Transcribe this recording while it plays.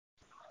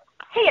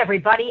Hey,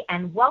 everybody,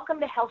 and welcome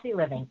to Healthy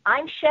Living.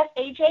 I'm Chef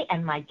AJ,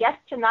 and my guest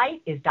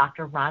tonight is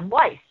Dr. Ron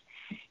Weiss.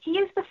 He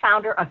is the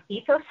founder of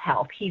Ethos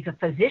Health. He's a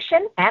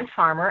physician and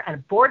farmer and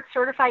a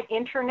board-certified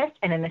internist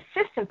and an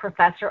assistant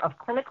professor of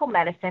clinical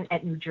medicine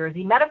at New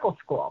Jersey Medical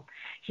School.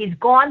 He's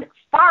gone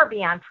far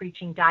beyond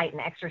preaching diet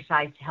and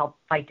exercise to help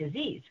fight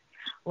disease.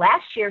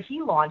 Last year, he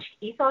launched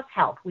Ethos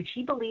Health, which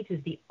he believes is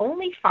the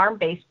only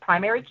farm-based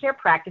primary care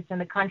practice in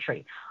the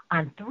country,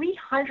 on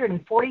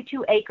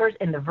 342 acres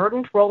in the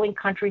verdant rolling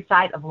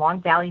countryside of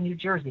Long Valley, New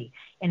Jersey,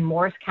 in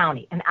Morris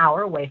County, an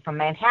hour away from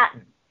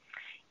Manhattan.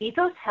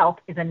 Ethos Health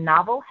is a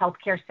novel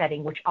healthcare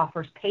setting which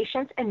offers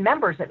patients and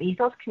members of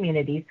Ethos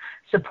communities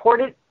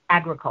supported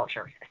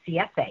agriculture,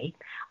 CSA,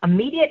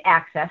 immediate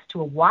access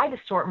to a wide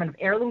assortment of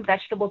heirloom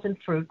vegetables and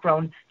fruit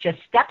grown just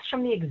steps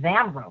from the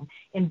exam room,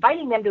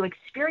 inviting them to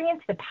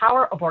experience the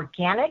power of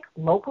organic,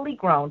 locally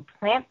grown,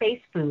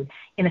 plant-based food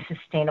in a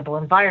sustainable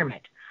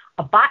environment.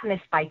 A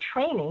botanist by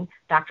training,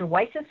 Dr.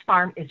 Weiss's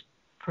farm is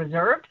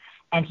preserved,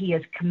 and he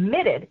is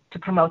committed to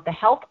promote the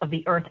health of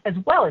the earth as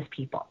well as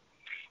people.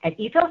 At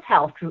Ethos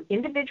Health, through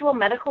individual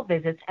medical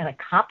visits and a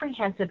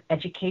comprehensive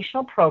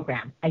educational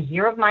program, A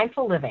Year of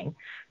Mindful Living,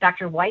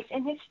 Dr. Weiss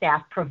and his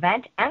staff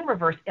prevent and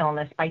reverse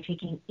illness by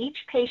taking each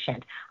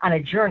patient on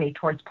a journey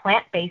towards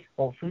plant-based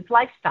whole foods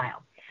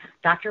lifestyle.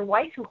 Dr.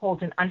 Weiss, who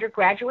holds an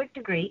undergraduate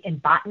degree in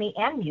botany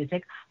and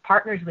music,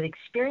 partners with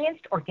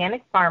experienced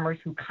organic farmers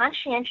who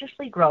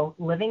conscientiously grow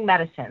living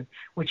medicines,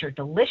 which are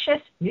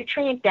delicious,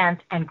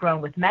 nutrient-dense, and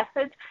grown with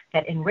methods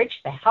that enrich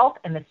the health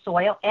and the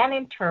soil and,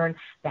 in turn,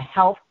 the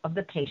health of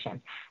the patient.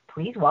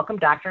 Please welcome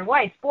Dr.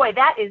 Weiss. Boy,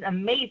 that is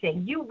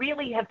amazing. You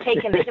really have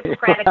taken the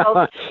Hippocratic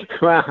Oath.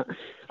 Wow,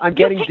 I'm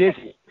getting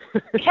dizzy.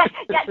 yeah,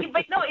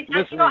 but no,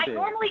 it's not, I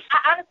normally,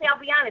 honestly, I'll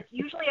be honest,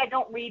 usually I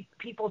don't read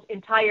people's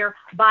entire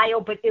bio,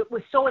 but it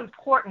was so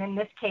important in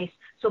this case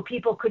so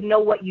people could know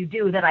what you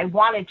do that I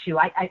wanted to.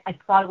 I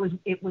thought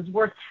it was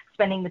worth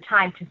spending the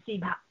time to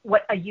see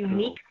what a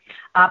unique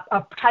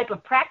a type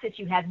of practice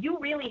you have. You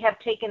really have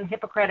taken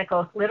Hippocratic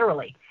Oath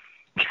literally.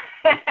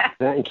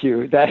 Thank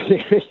you.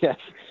 Yes.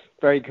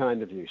 Very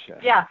kind of you, Chef.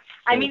 Yeah.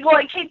 I mean, well,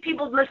 in case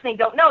people listening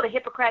don't know, the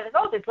Hippocratic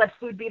Oath is let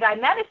food be thy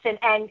medicine,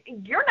 and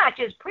you're not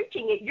just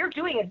preaching it, you're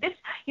doing it. This,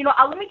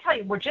 let me tell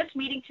you, we're just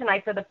meeting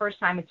tonight for the first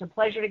time. It's a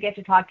pleasure to get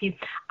to talk to you.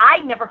 I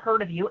never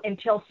heard of you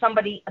until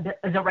somebody,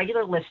 as a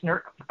regular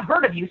listener,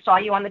 heard of you, saw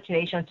you on the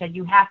Today Show and said,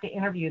 you have to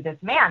interview this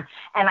man.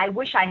 And I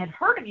wish I had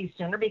heard of you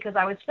sooner because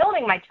I was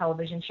filming my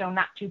television show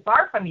not too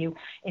far from you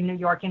in New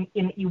York, and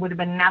you would have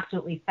been an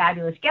absolutely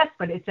fabulous guest,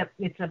 but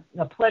it's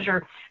a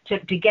pleasure to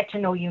get to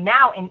know you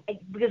now. And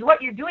because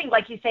what you're doing,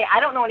 like you say, I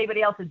don't know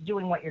anybody else that's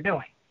doing what you're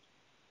doing.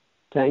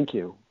 Thank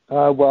you.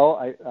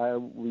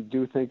 We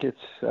do think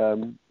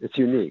it's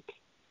unique.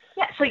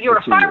 Yeah. So you're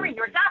a farmer,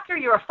 you're a doctor,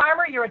 you're a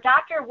farmer, you're a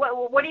doctor.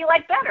 What do you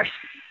like better?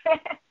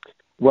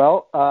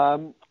 Well,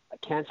 I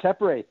can't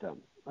separate them.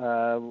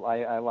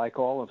 I like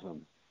all of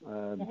them.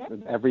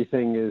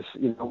 Everything is,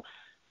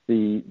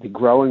 the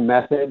growing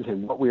methods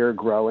and what we are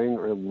growing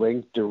are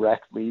linked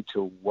directly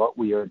to what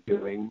we are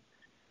doing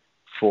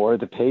for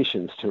the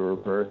patients to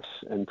reverse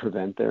and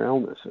prevent their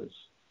illnesses.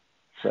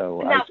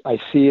 So now, I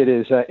see it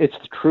as it's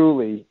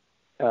truly,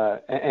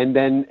 and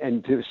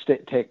to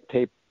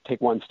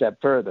take one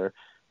step further,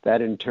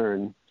 that in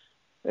turn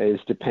is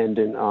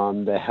dependent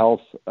on the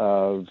health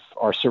of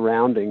our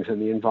surroundings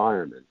and the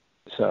environment.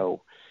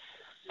 So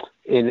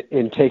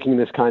in taking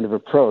this kind of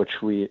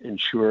approach, we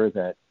ensure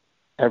that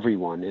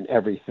everyone and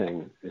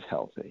everything is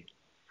healthy.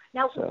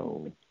 Now,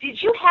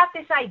 did you have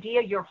this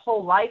idea your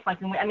whole life?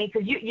 Like, I mean,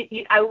 because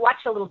I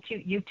watched a little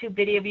cute YouTube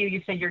video of you.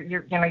 You said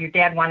your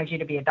dad wanted you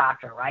to be a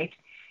doctor, right?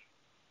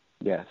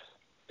 Yes.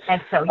 And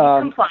so you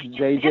complied.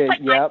 They did,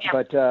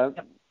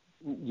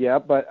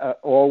 but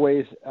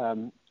always,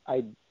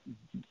 I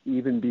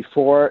even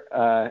before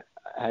I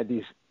had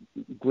these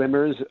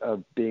glimmers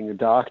of being a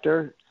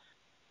doctor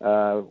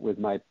with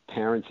my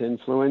parents'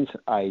 influence.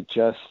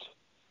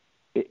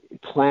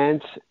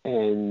 Plants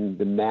and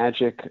the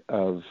magic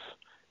of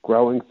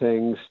growing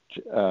things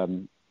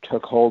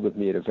took hold of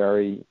me at a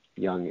very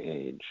young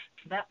age.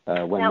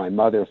 When my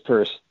mother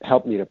first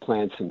helped me to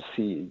plant some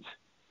seeds,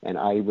 and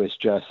I was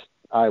just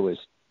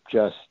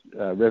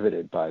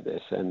riveted by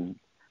this, and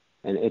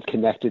it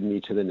connected me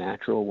to the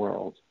natural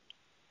world.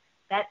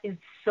 That is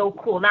so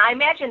cool. Now, I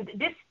imagine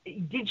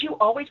did you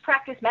always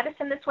practice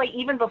medicine this way,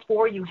 even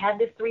before you had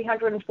this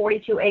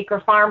 342-acre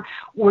farm?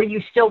 Were you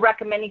still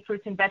recommending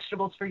fruits and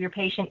vegetables for your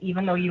patient,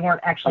 even though you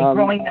weren't actually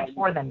growing them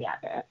for them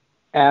yet?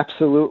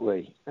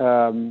 Absolutely.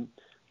 So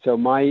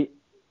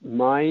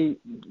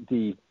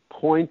the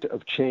point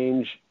of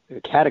change,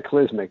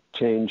 cataclysmic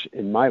change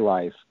in my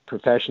life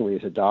professionally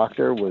as a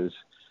doctor was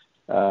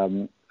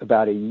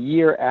about a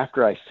year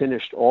after I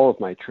finished all of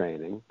my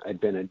training. I'd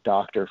been a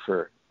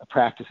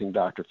practicing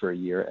doctor for a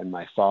year, and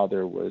my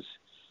father was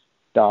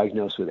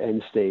diagnosed with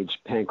end-stage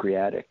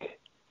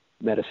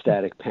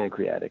metastatic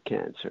pancreatic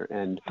cancer.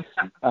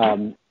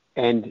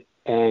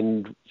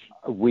 And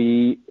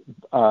we,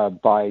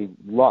 by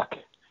luck,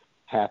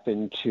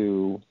 happened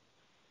to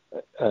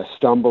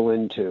stumble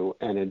into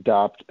and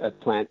adopt a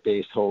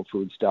plant-based whole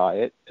foods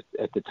diet.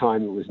 At the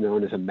time, it was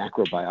known as a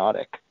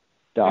macrobiotic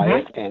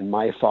diet, and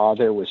my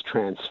father was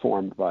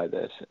transformed by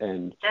this.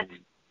 And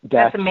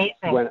that's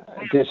amazing.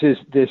 This is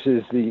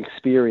the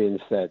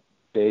experience that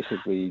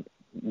basically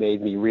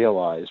made me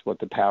realize what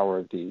the power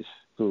of these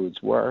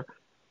foods were.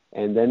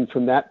 And then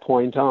from that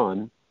point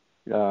on,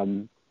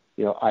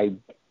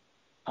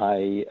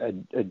 I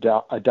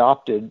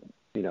adopted,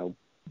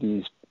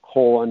 these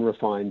whole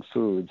unrefined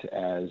foods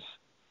as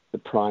the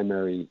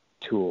primary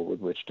tool with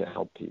which to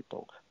help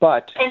people.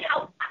 But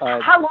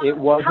it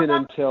wasn't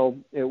until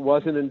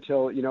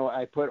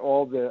I put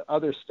all the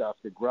other stuff,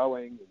 the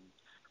growing,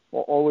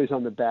 always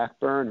on the back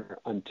burner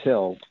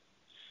until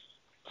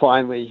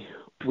finally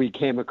we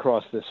came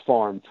across this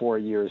farm 4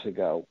 years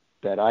ago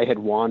that I had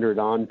wandered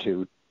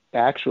onto.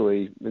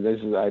 Actually,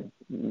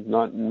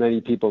 not many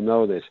people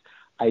know this.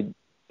 I'd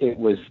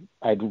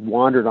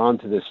wandered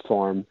onto this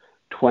farm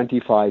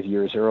 25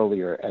 years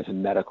earlier as a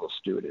medical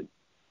student,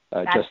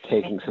 just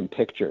taking some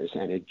pictures,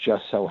 and it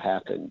just so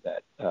happened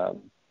that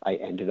I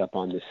ended up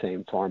on the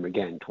same farm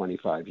again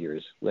 25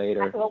 years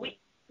later. Well,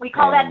 we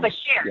call that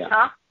Bashir,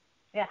 huh?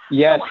 Yeah.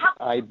 Yes,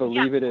 so I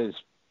believe it is.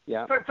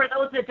 Yeah. For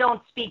those that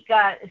don't speak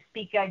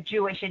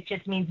Jewish, it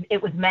just means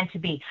it was meant to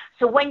be.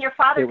 So when your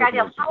father got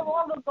ill, how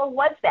long ago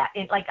was that?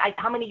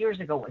 How many years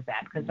ago was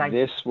that?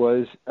 This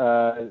was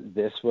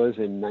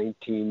in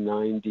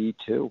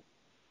 1992.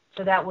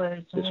 So that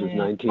was. This was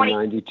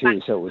 1992.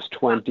 20, so it was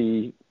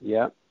 20.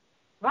 Yeah.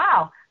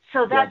 Wow.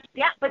 So that's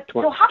but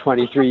so how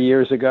 23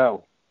 years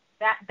ago.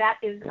 That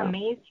is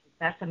amazing.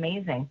 That's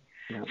amazing.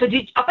 Yeah. So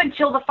up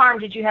until the farm,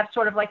 did you have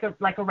sort of like a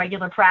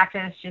regular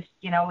practice, just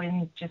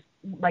working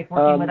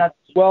with us?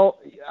 Well,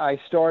 I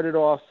started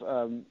off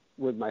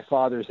with my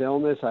father's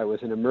illness. I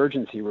was an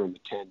emergency room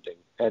attending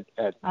at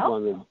one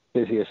of the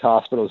busiest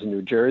hospitals in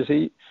New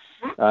Jersey.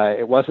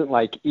 It wasn't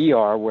like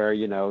ER where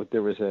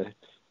there was a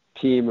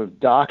team of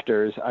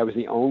doctors. I was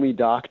the only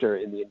doctor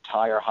in the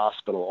entire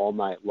hospital all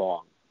night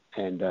long,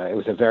 and it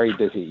was a very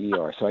busy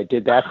ER. So I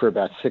did that for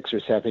about 6 or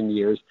 7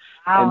 years,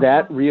 and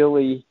that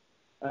really.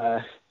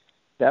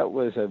 That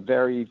was a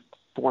very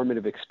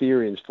formative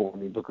experience for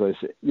me because,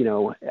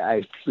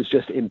 I was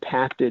just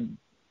impacted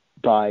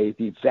by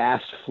the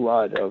vast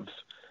flood of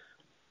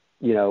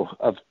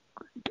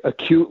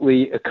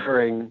acutely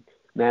occurring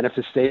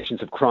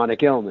manifestations of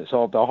chronic illness,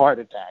 all the heart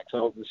attacks,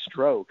 all the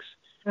strokes,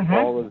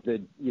 all of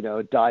the,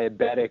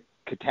 diabetic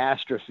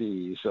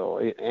catastrophes.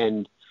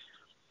 And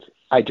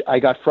I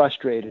got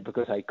frustrated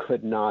because I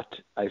could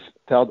not,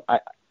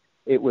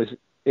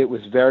 it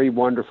was very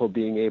wonderful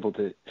being able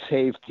to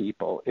save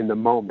people in the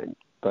moment,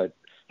 but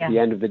at the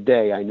end of the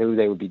day, I knew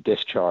they would be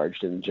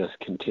discharged and just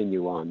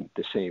continue on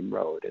the same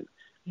road. And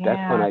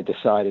that's when I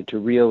decided to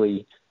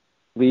really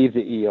leave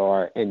the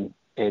ER and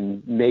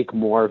make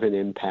more of an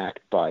impact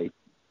by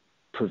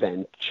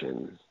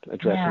prevention,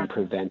 addressing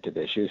preventive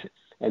issues.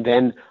 And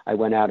then I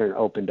went out and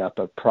opened up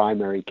a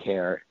primary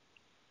care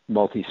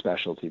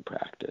multi-specialty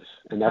practice.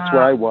 And that's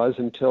where I was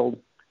until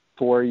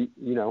a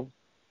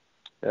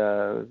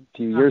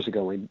few years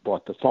ago we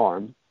bought the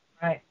farm.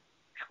 Right.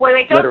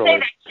 Wait, don't say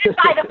that. Just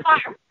buy the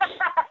farm.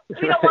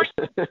 We don't want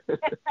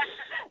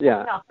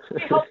Yeah. No,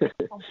 we hope you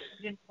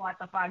didn't want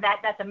the farm.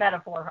 That's a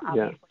metaphor,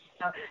 obviously.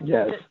 So,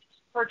 yes.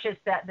 Purchase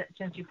that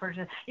since you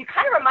purchased. You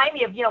kind of remind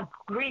me of,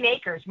 Green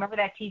Acres. Remember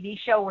that TV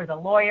show where the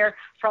lawyer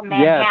from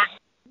Manhattan,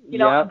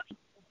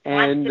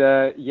 And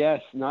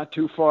yes, not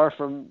too far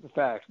from the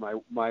fact.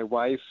 My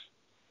wife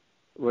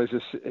was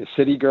a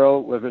city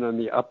girl living on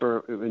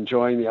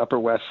enjoying the Upper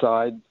West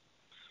Side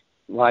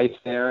life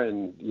there.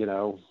 And,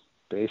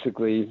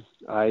 basically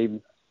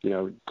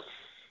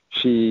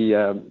she,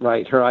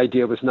 her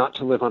idea was not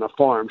to live on a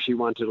farm. She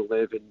wanted to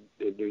live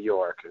in New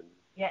York. And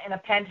in a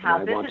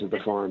penthouse. I wanted the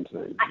farm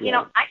thing.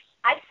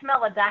 I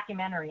smell a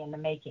documentary in the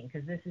making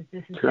because this is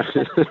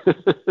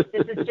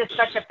just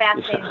such a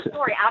fascinating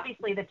story.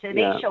 Obviously, the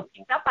Today Show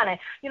picked up on it.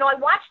 I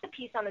watched the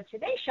piece on the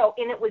Today Show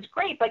and it was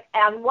great, but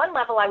on one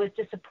level I was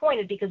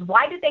disappointed because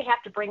why did they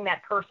have to bring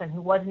that person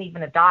who wasn't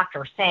even a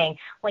doctor saying,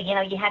 well,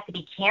 you have to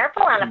be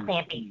careful on a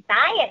plant-based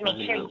diet, make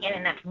sure you get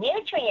enough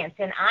nutrients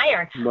and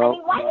iron. Well,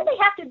 why do they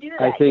have to do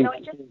that? I think,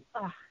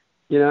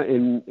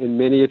 in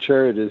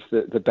miniature, it is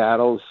the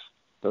battles.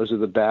 Those are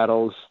the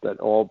battles that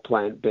all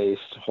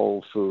plant-based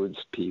whole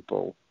foods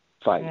people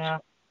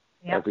fight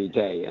every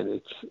day, and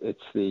it's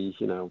the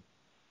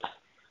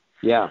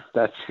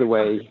that's the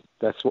way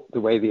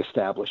the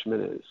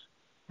establishment is.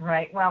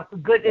 Right. Well,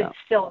 good. Yeah.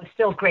 It's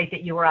still great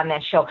that you were on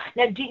that show.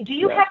 Now, do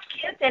you have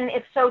kids, and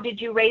if so, did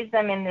you raise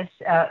them in this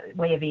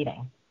way of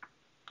eating?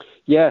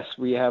 Yes,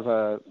 we have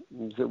an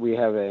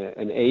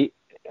 8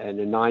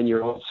 and a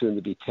 9-year-old, soon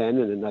to be 10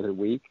 in another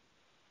week,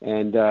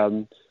 and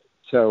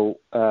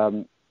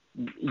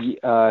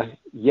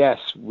yes,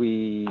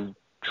 we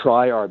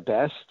try our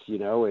best.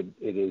 It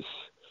is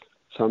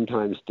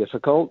sometimes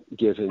difficult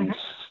given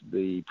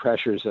the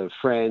pressures of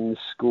friends,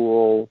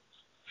 school,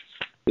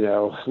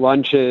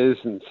 lunches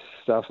and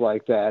stuff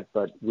like that.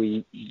 But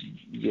we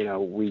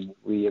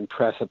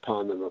impress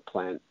upon them a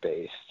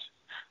plant-based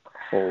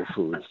whole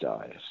foods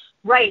diet.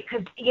 Right,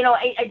 because,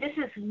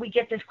 we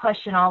get this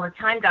question all the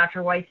time,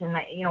 Dr. Weiss, and,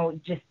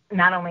 just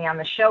not only on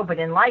the show, but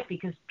in life,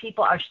 because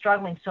people are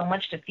struggling so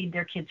much to feed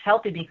their kids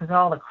healthy because of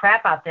all the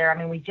crap out there. I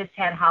mean, we just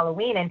had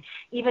Halloween, and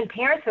even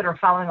parents that are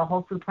following a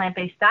whole food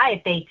plant-based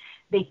diet, they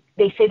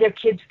say their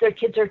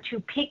kids are too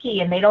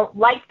picky and they don't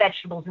like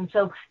vegetables, and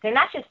so they're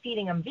not just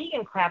feeding them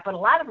vegan crap, but a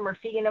lot of them are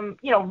feeding them,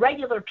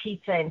 regular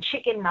pizza and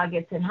chicken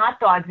nuggets and hot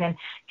dogs. And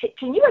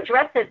can you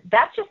address that?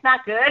 That's just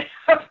not good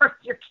for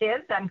your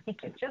kids. I mean,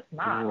 it's just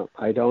not. No,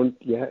 I don't.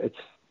 Yeah,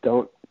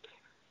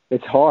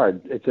 It's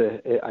hard.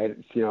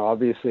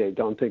 Obviously, I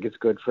don't think it's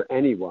good for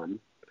anyone.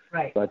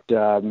 Right. But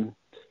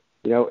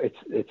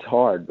it's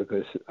hard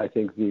because I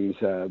think these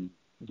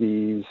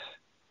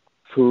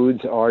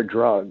foods are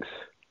drugs.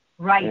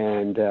 Right.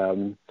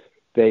 And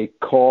they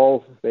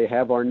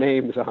have our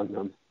names on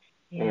them,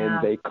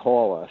 and they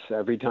call us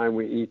every time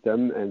we eat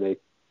them, and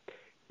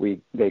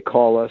they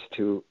call us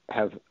to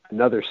have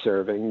another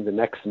serving the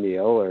next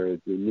meal or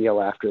the meal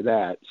after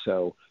that.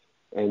 So,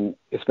 and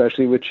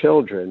especially with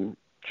children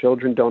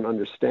don't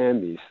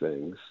understand these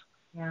things.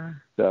 Yeah.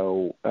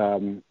 So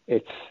I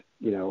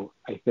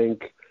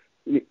think,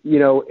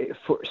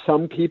 for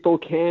some people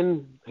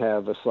can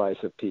have a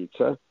slice of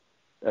pizza,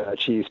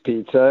 cheese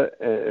pizza,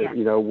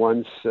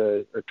 once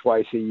or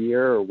twice a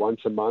year or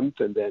once a month,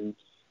 and then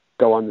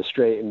go on the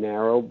straight and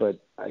narrow. But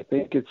I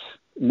think it's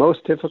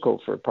most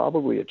difficult for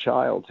probably a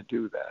child to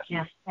do that.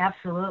 Yes,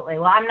 absolutely.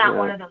 Well, I'm not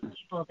one of those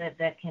people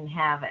that can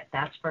have it.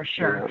 That's for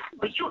sure. Yeah.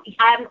 Well,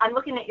 I'm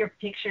looking at your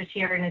pictures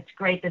here, and it's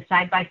great. The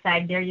side by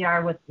side, there you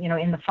are with,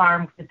 in the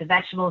farm with the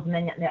vegetables, and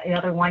then the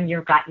other one,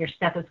 you've got your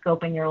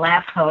stethoscope and your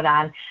lab coat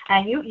on,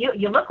 and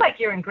you look like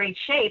you're in great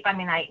shape. I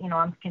mean, I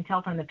can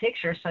tell from the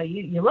picture, so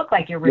you look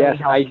like you're really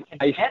healthy.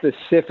 Yes, I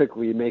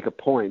specifically make a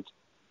point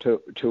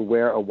to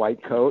wear a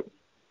white coat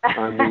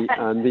in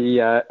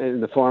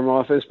the farm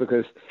office,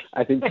 because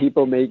I think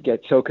people may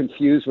get so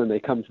confused when they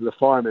come to the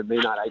farm and may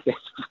not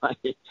identify.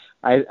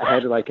 I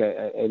had like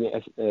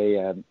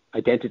a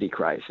identity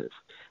crisis.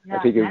 Yeah,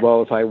 I figured,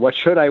 what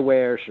should I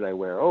wear? Should I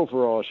wear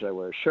overalls? Should I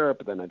wear a shirt?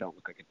 But then I don't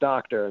look like a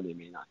doctor, and they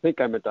may not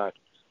think I'm a doctor.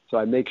 So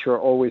I make sure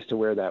always to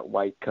wear that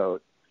white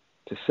coat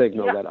to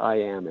signal that I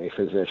am a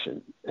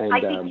physician. And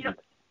I think,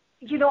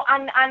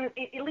 on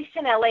at least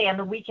in LA on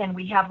the weekend,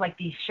 we have like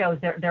these shows.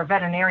 They're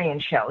veterinarian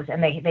shows,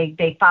 and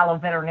they follow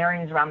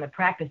veterinarians around the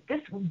practice.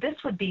 This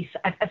would be,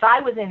 if I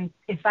was in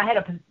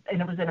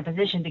a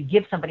position to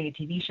give somebody a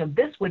TV show,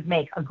 this would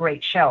make a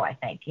great show. I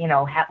think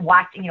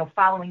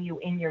following you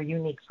in your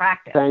unique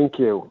practice. Thank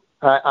you.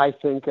 I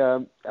think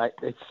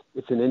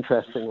it's an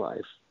interesting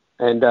life,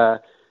 and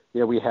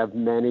we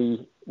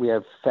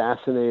have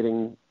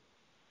fascinating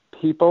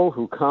people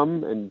who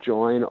come and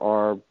join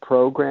our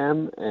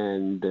program,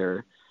 and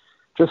they're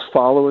just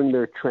following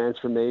their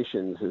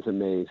transformations is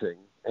amazing,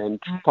 and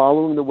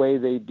following the way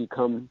they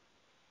become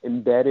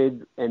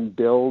embedded and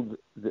build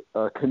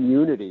a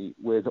community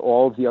with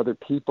all the other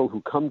people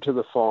who come to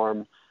the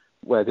farm,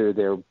 whether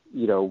they're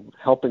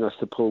helping us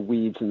to pull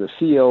weeds in the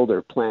field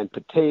or plant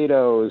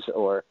potatoes,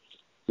 or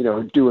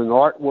doing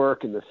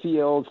artwork in the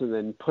fields and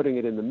then putting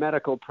it in the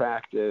medical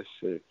practice,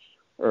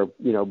 or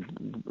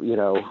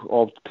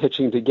all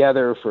pitching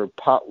together for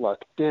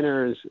potluck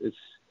dinners.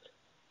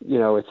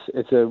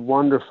 It's a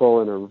wonderful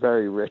and a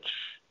very rich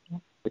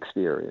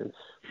experience.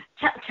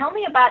 Tell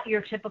me about your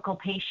typical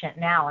patient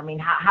now. I mean,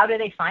 how do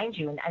they find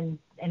you, and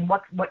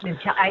what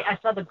I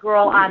saw the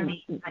girl on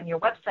your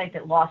website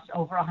that lost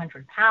over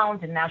 100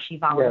 pounds, and now she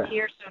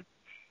volunteers. Yeah.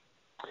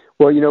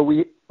 Well,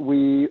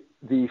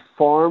 the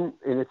farm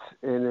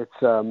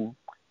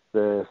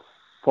the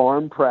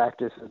farm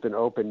practice has been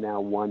open now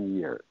 1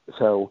 year.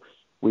 So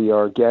we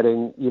are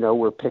getting,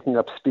 we're picking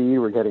up speed.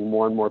 We're getting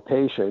more and more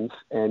patients,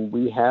 and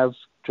we have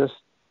just,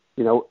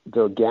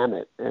 the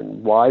gamut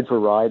and wide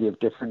variety of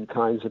different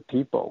kinds of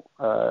people.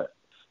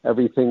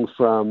 Everything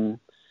from,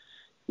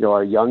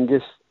 our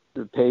youngest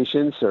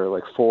patients are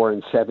like 4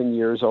 and 7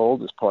 years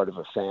old as part of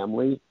a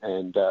family.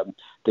 And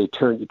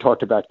you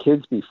talked about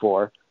kids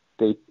before,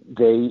 their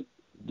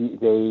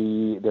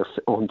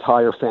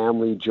entire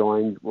family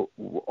joined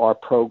our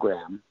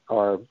program,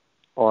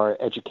 our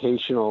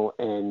educational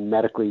and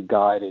medically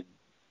guided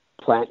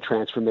plant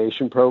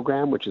transformation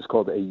program, which is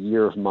called A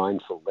Year of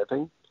Mindful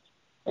Living.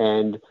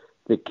 And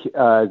the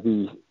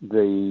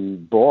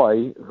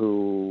boy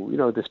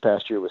who, this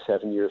past year was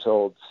 7 years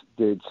old,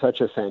 did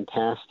such a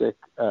fantastic,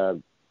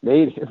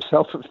 made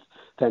himself a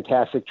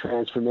fantastic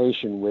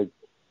transformation with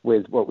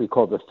what we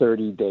call the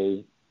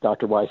 30-day,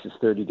 Dr. Weiss's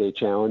 30-day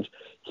challenge.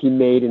 He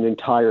made an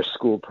entire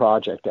school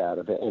project out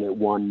of it, and it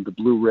won the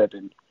blue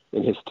ribbon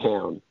in his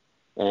town.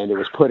 And it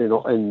was put in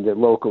the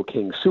local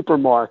King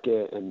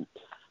supermarket. And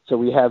so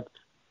we have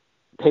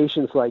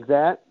patients like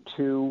that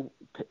to,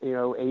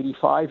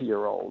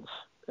 85-year-olds,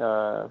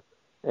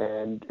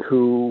 and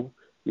who,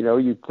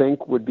 you'd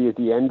think would be at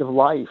the end of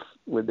life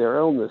with their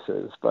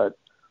illnesses. But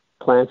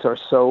plants are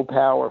so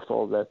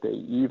powerful that they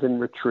even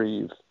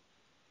retrieve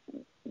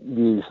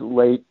these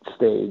late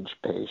stage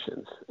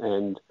patients.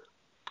 And,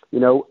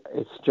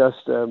 it's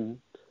just,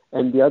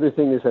 And the other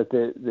thing is that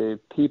the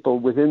people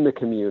within the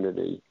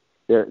community,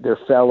 their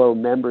fellow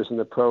members in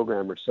the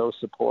program, are so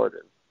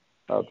supportive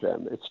of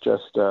them. It's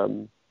just,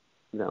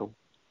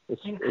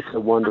 it's a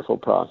wonderful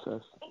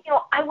process.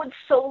 I would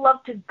so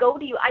love to go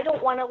to you. I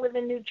don't want to live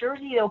in New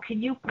Jersey, though.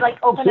 Can you,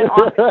 open an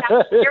office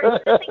out here?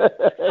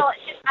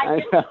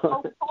 I'm just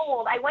so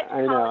cold. I went to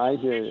college. I know, I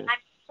hear you. I'm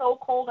so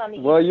cold on the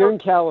East Well, you're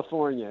Coast. in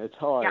California. It's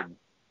hard. Yeah.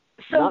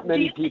 So not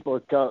many people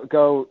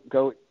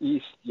go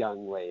east,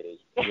 young lady.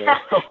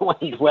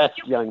 West,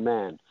 young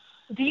man.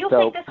 Do you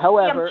think this?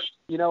 However,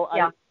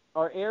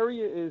 our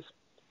area is.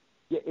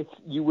 It's,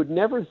 you would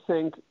never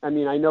think. I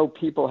mean, I know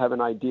people have an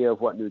idea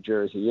of what New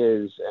Jersey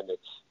is, and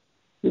it's,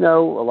 a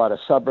lot of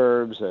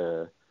suburbs.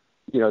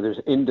 There's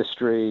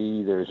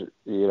industry. There's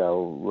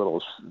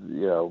little,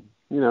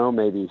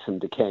 maybe some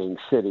decaying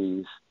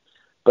cities,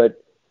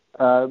 but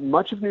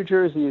much of New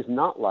Jersey is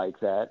not like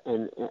that,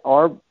 and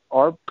our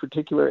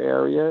particular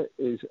area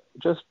is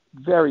just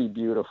very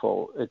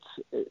beautiful.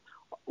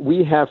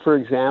 We have, for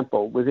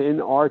example, within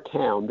our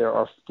town, there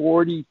are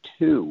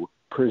 42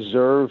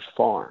 preserved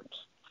farms,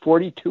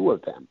 42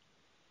 of them,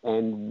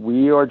 and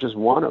we are just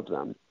one of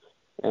them.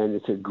 And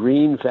it's a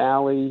green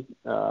valley,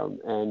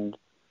 and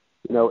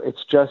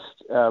it's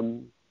just,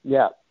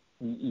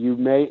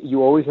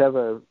 you always have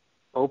a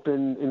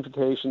open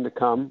invitation to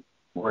come.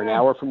 We're an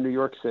hour from New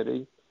York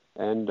City,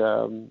 and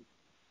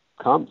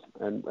come,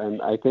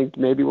 and I think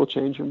maybe we'll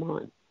change your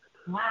mind.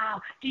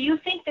 Wow. Do you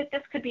think that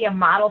this could be a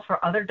model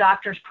for other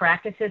doctors'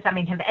 practices? I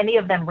mean, have any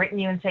of them written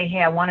you and say,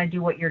 hey, I want to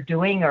do what you're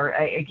doing? Or,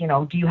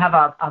 do you have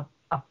a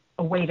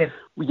way to...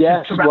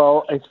 Yes,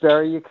 well, it's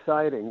very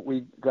exciting.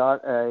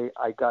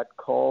 I got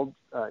called,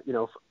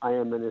 I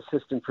am an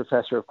assistant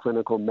professor of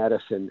clinical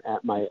medicine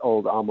at my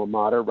old alma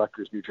mater,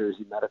 Rutgers, New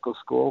Jersey Medical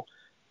School.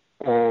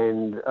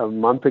 And a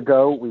month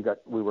ago,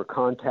 we were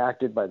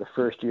contacted by the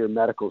first-year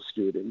medical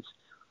students.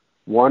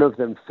 One of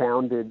them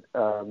founded,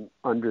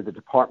 under the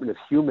Department of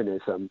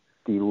Humanism,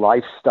 the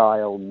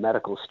Lifestyle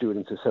Medical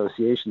Students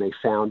Association. They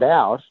found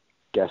out,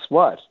 guess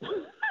what?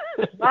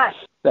 What?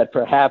 That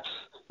perhaps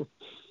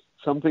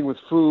something with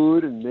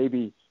food and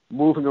maybe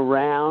moving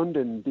around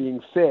and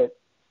being fit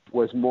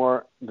was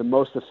the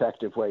most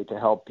effective way to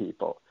help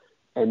people.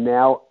 And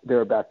now there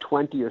are about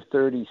 20 or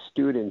 30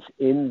 students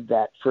in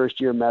that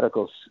first-year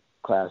medical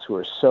class who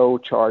are so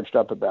charged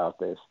up about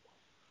this.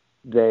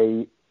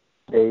 They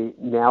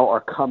now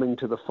are coming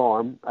to the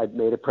farm. I've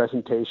made a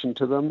presentation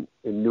to them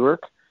in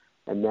Newark,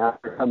 and now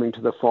they're coming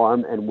to the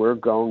farm, and we're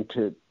going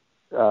to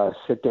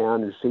sit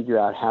down and figure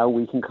out how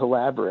we can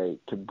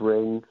collaborate to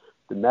bring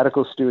the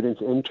medical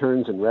students,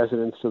 interns, and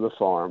residents to the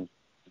farm,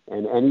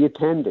 and any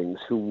attendings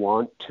who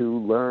want to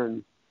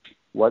learn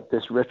what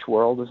this rich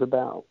world is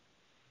about.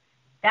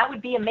 That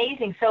would be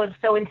amazing.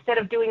 So instead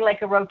of doing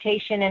like a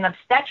rotation in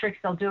obstetrics,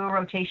 they'll do a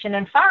rotation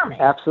in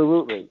farming.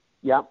 Absolutely.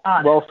 Yeah.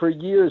 Well, for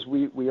years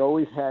we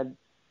always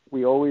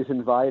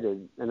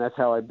invited, and that's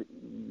how I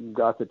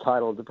got the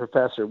title of the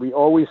professor. We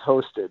always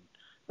hosted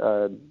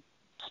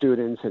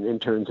students and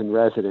interns and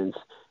residents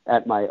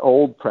at my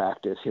old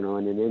practice, in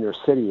an inner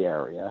city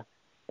area.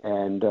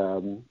 And,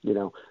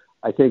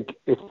 I think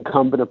it's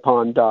incumbent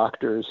upon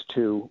doctors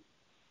to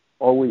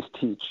always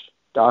teach.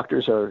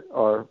 Doctors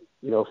are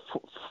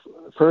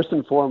first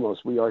and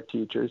foremost, we are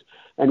teachers,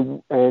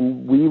 and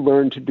we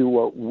learn to do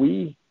what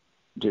we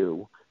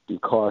do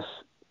because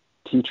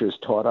teachers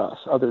taught us,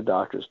 other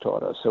doctors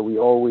taught us. So we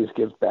always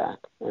give back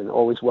and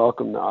always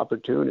welcome the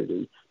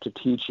opportunity to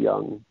teach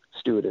young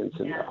students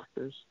and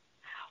doctors.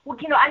 Well,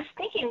 I was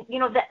thinking,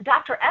 that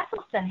Dr.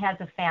 Esselstyn has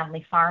a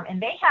family farm,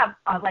 and they have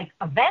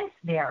events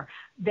there.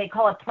 They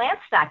call it plant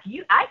stock.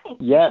 I think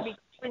you should be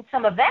doing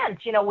some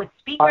events, with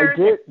speakers. I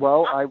did.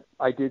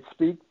 I did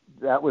speak.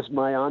 That was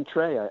my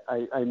entree.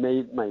 I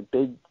made my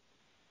big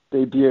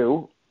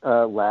debut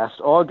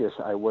last August.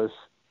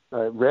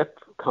 Rip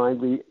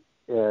kindly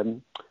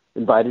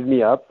invited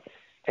me up,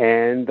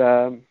 and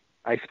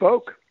I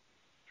spoke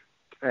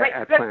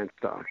at Plant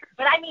Stock.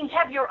 But I mean,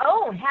 have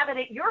it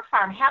at your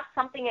farm, have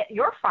something at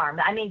your farm.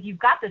 I mean, you've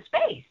got the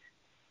space.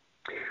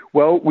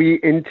 Well, we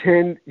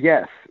intend,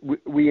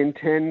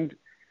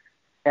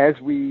 as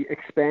we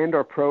expand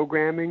our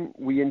programming,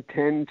 we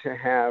intend to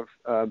have,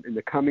 in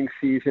the coming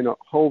season, a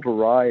whole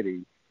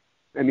variety.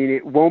 I mean,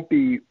 it won't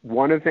be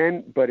one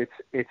event, but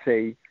it's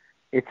a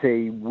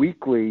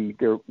weekly.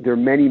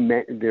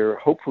 There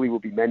hopefully will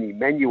be many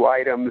menu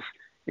items,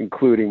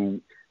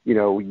 including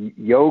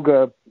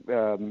yoga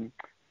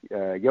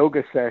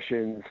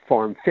sessions,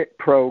 farm fit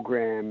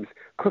programs,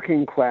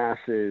 cooking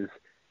classes,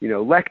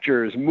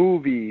 lectures,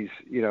 movies,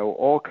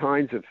 all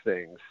kinds of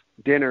things.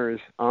 Dinners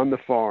on the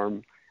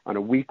farm on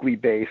a weekly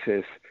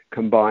basis,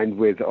 combined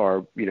with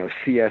our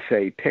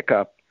CSA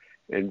pickup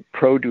and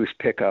produce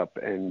pickup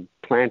and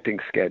planting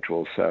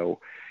schedule. So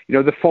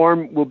the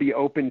farm will be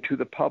open to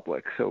the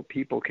public so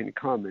people can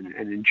come and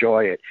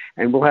enjoy it.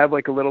 And we'll have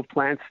like a little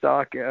plant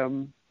stock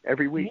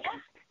every week. Yeah,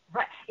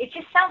 right. It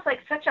just sounds like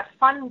such a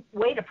fun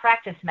way to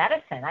practice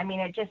medicine. I mean,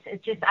 it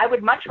just I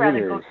would much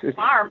rather go to the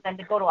farm than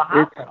to go to a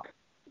hospital.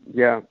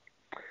 Yeah.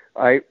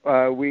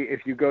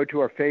 If you go to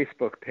our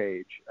Facebook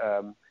page,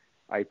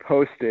 I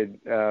posted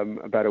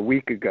about a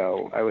week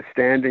ago. I was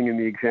standing in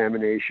the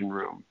examination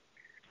room,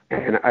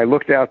 and I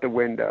looked out the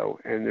window,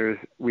 and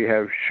we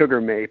have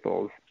sugar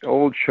maples,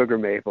 old sugar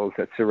maples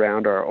that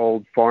surround our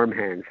old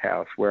farmhand's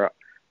house, where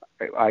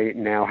I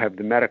now have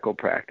the medical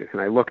practice.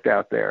 And I looked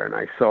out there, and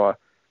I saw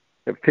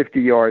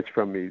 50 yards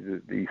from me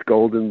these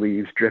golden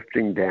leaves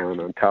drifting down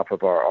on top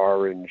of our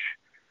orange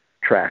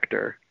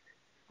tractor.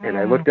 And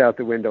I looked out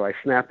the window, I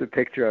snapped a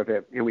picture of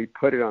it, and we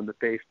put it on the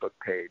Facebook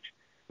page.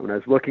 And when I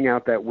was looking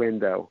out that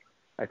window,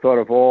 I thought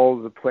of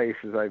all the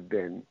places I've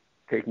been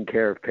taking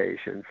care of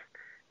patients,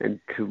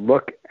 and to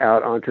look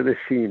out onto the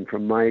scene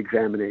from my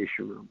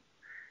examination room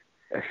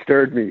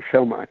stirred me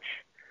so much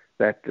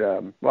that,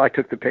 I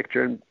took the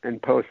picture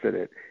and posted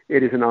it.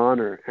 It is an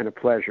honor and a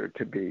pleasure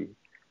to be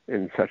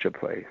in such a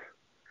place.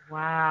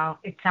 Wow,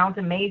 it sounds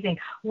amazing.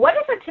 What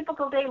does a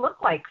typical day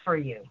look like for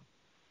you?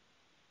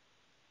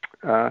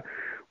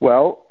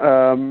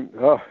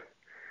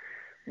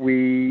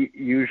 We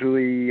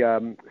usually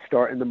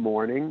start in the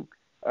morning,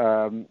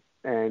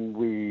 and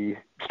we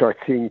start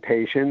seeing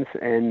patients.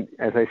 And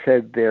as I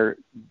said, there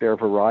are a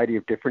variety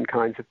of different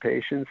kinds of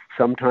patients.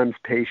 Sometimes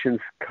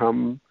patients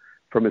come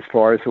from as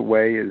far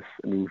away as,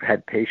 we've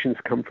had patients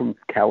come from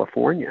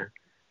California.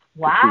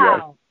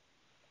 Wow.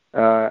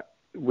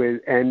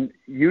 And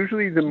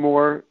usually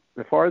the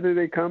farther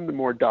they come, the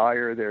more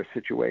dire their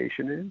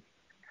situation is.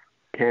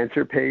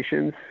 Cancer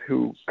patients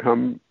who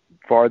come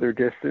farther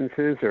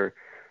distances, or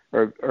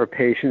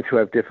patients who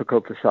have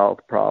difficult to solve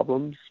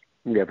problems.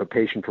 We have a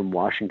patient from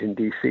Washington,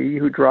 D.C.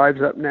 who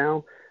drives up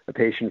now, a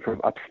patient from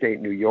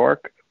upstate New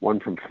York, one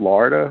from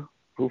Florida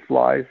who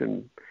flies,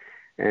 and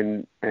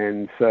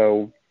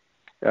so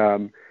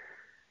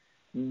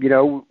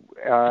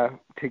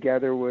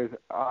together with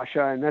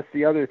Asha. And that's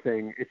the other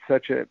thing.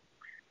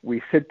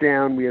 We sit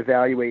down, we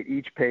evaluate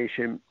each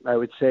patient. I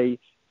would say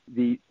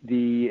the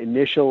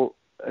initial,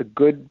 a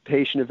good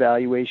patient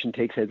evaluation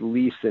takes at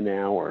least an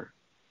hour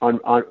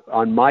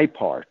on my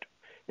part.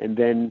 And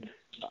then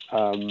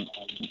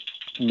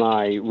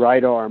my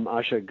right arm,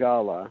 Asha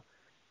Gala,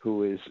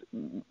 who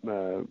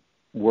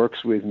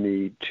works with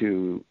me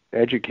to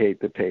educate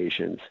the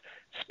patients,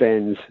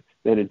 spends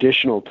then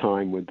additional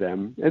time with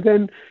them. And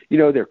then,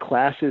 there are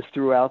classes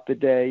throughout the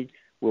day.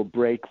 We'll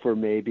break for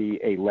maybe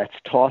a Let's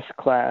Toss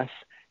class,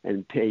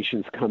 and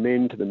patients come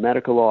into the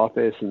medical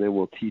office, and then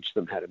we'll teach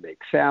them how to make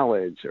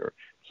salads or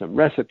some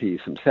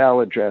recipes, some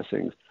salad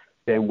dressings.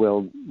 Then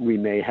we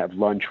may have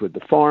lunch with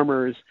the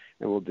farmers,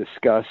 and we'll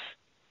discuss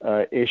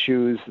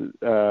issues,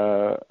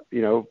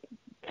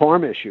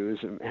 farm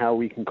issues, and how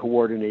we can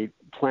coordinate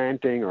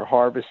planting or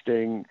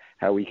harvesting,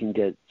 how we can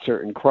get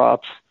certain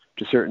crops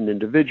to certain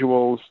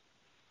individuals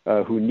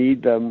who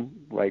need them.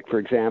 Like, for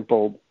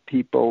example,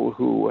 people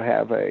who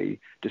have a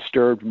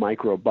disturbed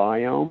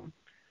microbiome,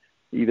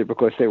 either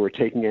because they were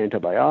taking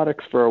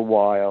antibiotics for a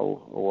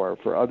while or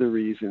for other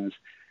reasons.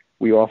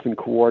 We often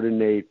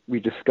coordinate, we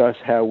discuss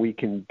how we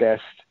can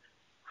best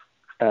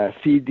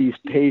feed these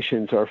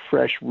patients our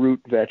fresh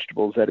root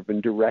vegetables that have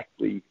been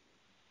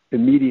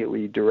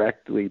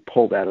immediately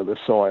pulled out of the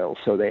soil.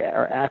 So they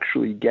are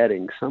actually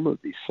getting some of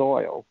the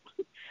soil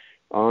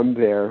on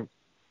their,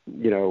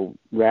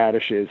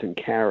 radishes and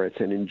carrots,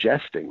 and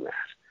ingesting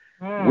that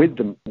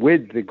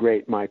with the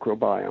great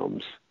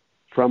microbiomes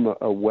from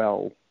a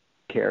well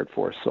cared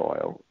for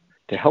soil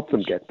to help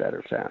them get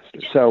better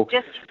faster. So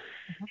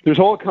there's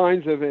all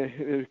kinds of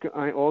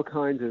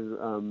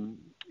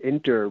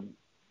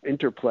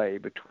interplay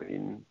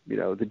between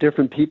the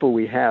different people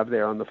we have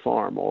there on the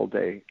farm all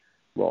day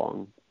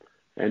long.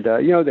 And then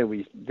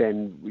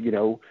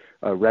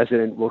a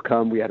resident will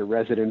come. We had a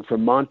resident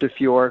from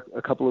Montefiore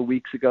a couple of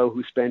weeks ago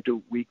who spent a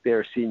week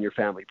there, senior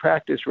family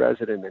practice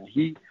resident, and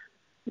he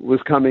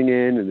was coming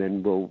in, and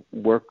then we'll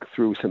work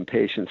through some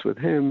patients with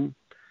him.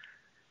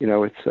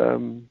 It's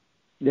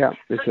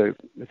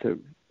a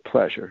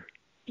pleasure.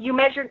 You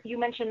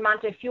mentioned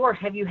Montefiore.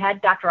 Have you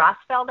had Dr.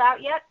 Ostfeld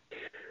out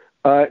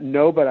yet?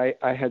 No, but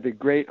I had the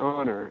great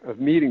honor of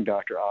meeting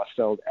Dr.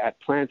 Ostfeld at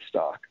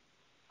Plantstock.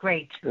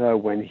 Great.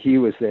 When he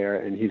was there,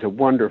 and he's a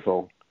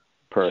wonderful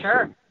person.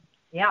 Sure.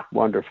 Yeah.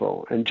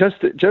 Wonderful. And just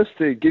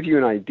to give you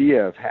an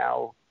idea of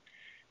how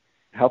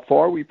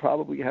far we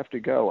probably have to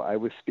go, I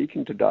was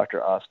speaking to Dr.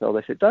 Ostfeld.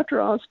 I said, Dr.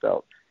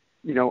 Ostfeld,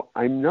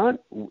 I know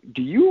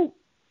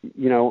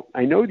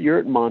you're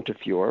at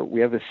Montefiore.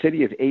 We have a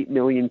city of 8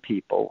 million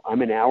people.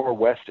 I'm an hour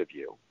west of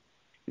you.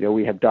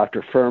 We have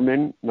Dr.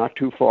 Furman, not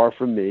too far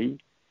from me,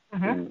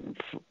 in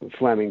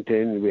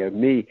Flemington. We have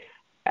me.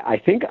 I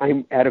think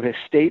I'm out of a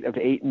state of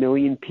 8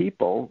 million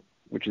people,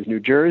 which is New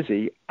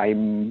Jersey. I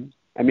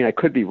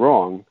could be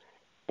wrong,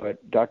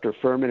 but Dr.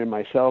 Furman and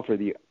myself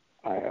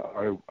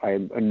I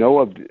know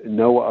of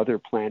no other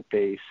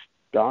plant-based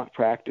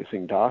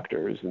practicing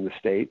doctors in the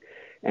state.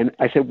 And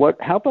I said,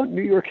 how about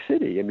New York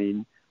City?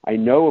 I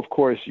know, of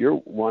course,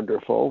 you're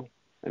wonderful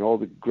and all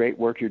the great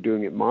work you're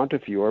doing at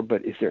Montefiore,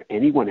 but is there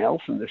anyone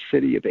else in the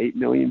city of 8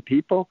 million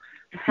people?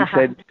 He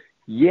said,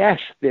 yes,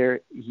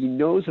 he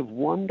knows of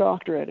one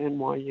doctor at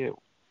NYU.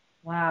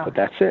 Wow. But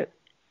that's it.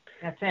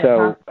 That's it.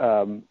 So,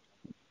 huh?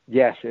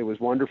 Yes, it was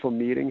wonderful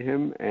meeting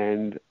him,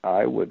 and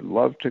I would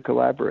love to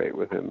collaborate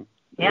with him.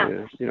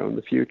 Yeah. In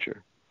the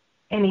future.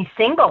 And he's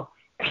single.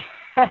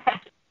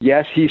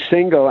 Yes, he's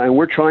single, and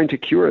we're trying to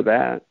cure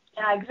that.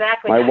 Yeah,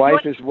 exactly. My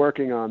wife is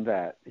working on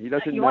that. He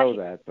doesn't know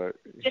that, but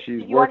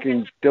she's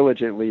working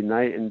diligently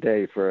night and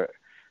day to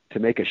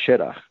make a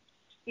shidduch.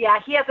 Yeah,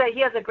 he has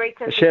a great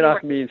sense of humor. A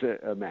shidduch means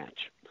a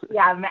match.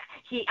 Yeah,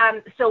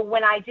 so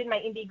when I did my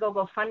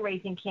Indiegogo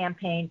fundraising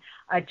campaign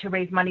to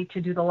raise money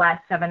to do the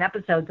last 7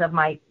 episodes of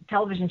my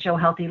television show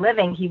Healthy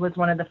Living, he was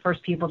one of the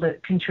first people to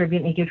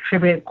contribute, and he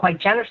contributed quite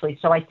generously.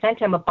 So I sent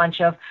him a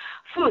bunch of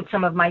food,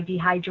 some of my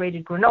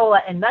dehydrated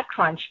granola and nut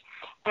crunch,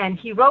 and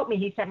he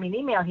sent me an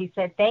email. He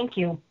said, "Thank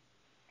you.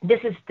 This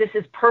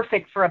is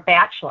perfect for a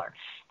bachelor."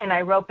 And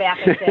I wrote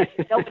back and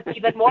said, "No, it's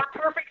even more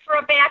perfect for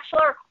a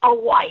bachelor, a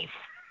wife."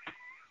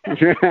 And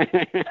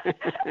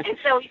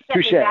so he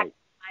sent me back.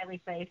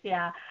 Smiley face,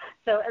 yeah.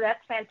 So that's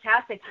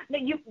fantastic. Now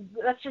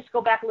let's just go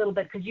back a little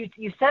bit, because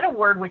you said a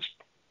word which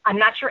I'm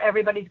not sure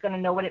everybody's going to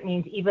know what it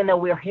means, even though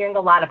we're hearing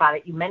a lot about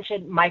it. You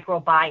mentioned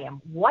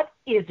microbiome. What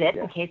is it,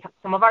 in case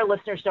some of our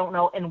listeners don't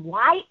know, and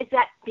why is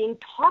that being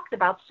talked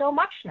about so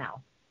much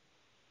now?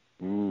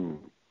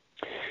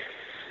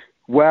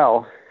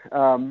 Well,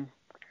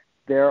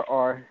 there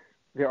are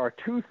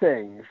 2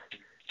 things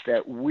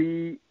that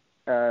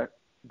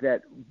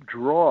that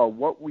draw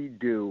what we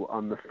do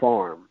on the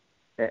farm,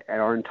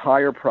 our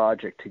entire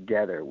project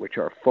together, which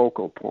are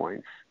focal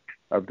points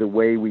of the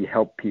way we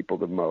help people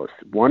the most.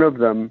 One of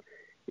them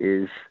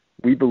is,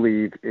 we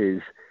believe,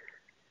 is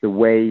the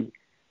way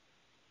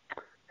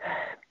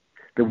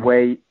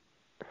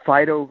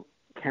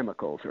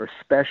phytochemicals, or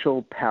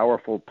special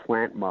powerful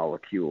plant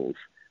molecules,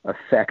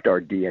 affect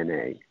our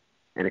DNA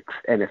and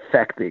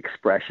affect the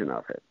expression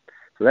of it.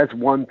 So that's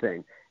one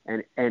thing.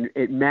 And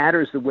it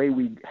matters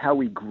how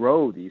we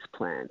grow these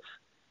plants.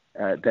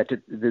 That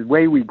the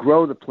way we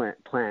grow the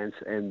plants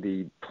and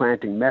the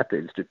planting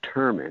methods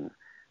determine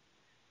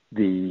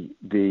the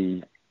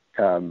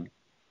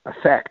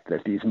effect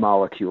that these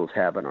molecules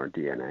have on our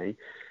DNA.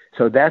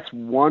 So that's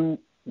one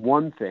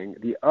thing.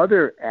 The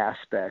other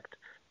aspect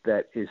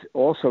that is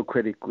also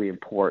critically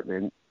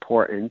important,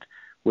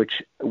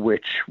 which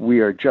we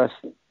are just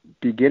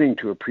beginning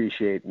to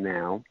appreciate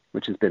now,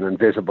 which has been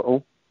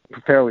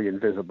fairly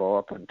invisible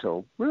up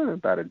until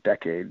about a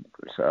decade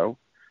or so,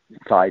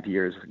 5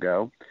 years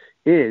ago,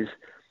 is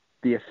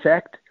the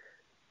effect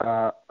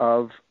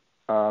of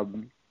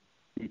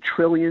the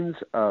trillions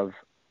of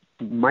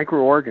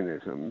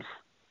microorganisms,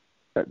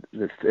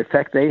 the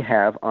effect they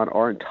have on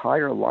our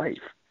entire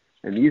life.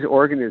 And these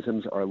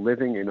organisms are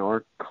living in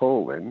our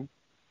colon,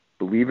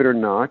 believe it or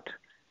not.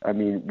 I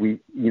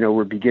mean,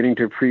 we're beginning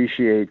to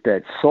appreciate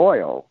that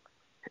soil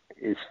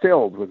is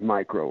filled with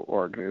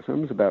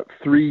microorganisms, about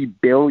 3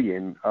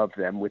 billion of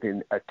them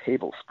within a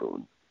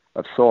tablespoon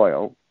of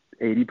soil.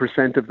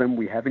 80% of them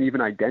we haven't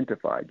even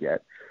identified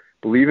yet.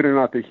 Believe it or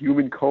not, the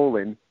human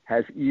colon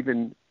has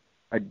even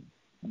a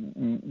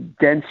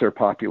denser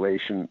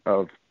population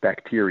of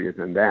bacteria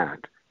than that.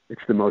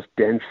 It's the most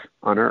dense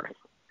on Earth.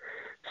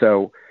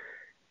 So,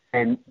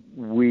 and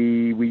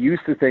we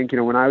used to think,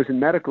 when I was in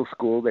medical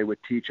school, they would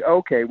teach,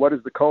 okay, what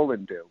does the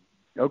colon do?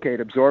 Okay,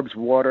 it absorbs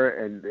water,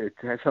 and it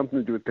has something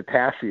to do with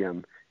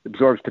potassium. It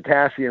absorbs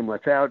potassium,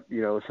 lets out,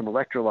 some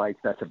electrolytes.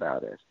 That's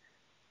about it.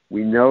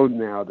 We know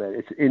now that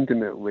it's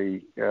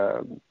intimately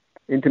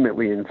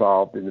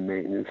involved in the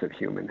maintenance of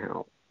human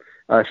health.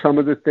 Some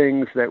of the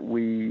things that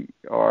we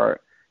are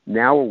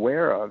now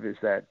aware of is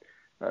that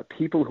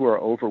people who are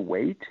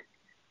overweight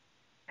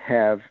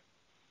have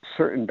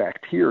certain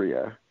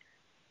bacteria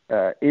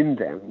in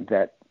them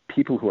that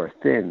people who are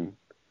thin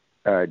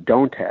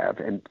don't have,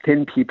 and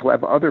thin people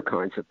have other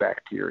kinds of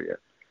bacteria.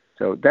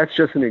 So that's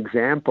just an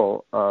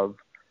example of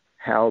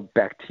how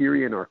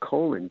bacteria in our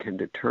colon can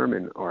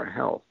determine our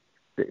health.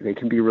 They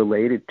can be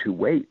related to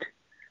weight,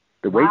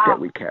 the weight that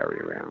we carry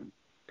around,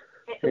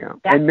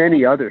 and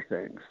many other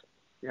things.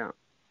 Yeah.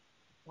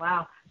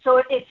 Wow.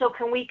 So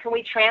can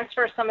we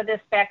transfer some of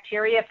this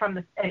bacteria from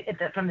the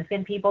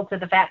thin people to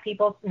the fat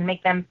people and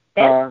make them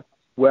fit?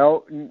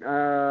 Well,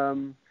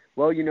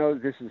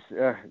 this is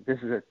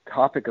a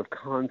topic of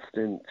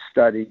constant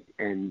study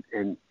and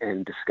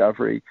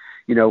discovery.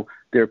 There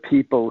are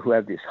people who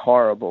have this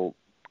horrible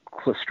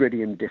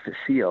Clostridium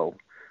difficile,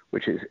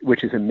 which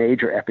is a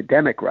major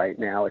epidemic right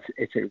now.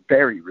 It's a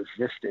very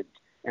resistant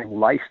and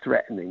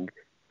life-threatening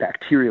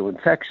bacterial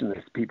infection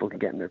that people can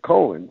get in their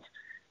colons,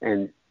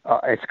 and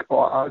it's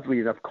oddly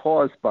enough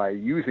caused by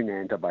using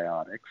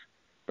antibiotics.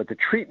 But the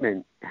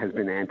treatment has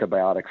been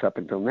antibiotics up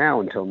until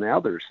now. Until now,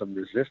 there's some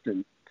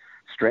resistant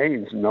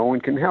strains no one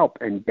can help.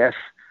 And guess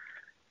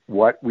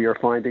what we are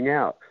finding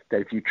out?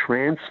 That if you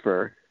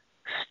transfer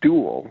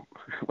stool,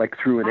 like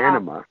through an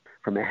enema,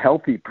 from a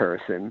healthy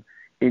person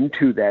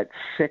into that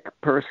sick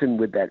person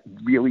with that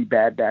really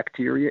bad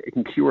bacteria, it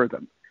can cure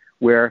them,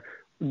 where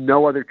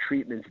no other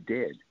treatments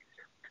did.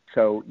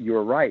 So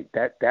you're right.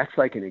 That's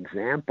like an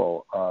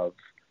example of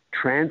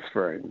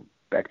transferring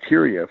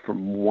bacteria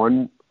from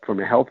one from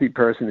a healthy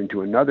person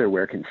into another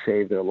where it can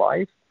save their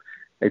life.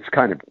 It's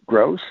kind of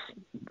gross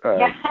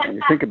when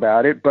you think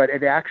about it, but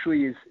it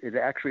actually is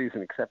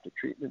an accepted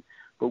treatment.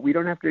 But we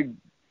don't have to,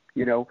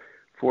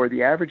 for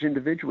the average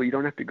individual, you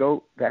don't have to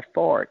go that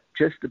far.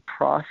 Just the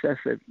process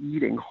of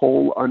eating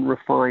whole,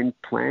 unrefined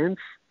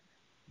plants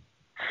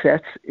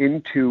sets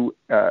into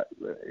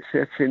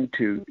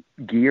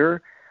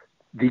gear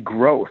the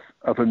growth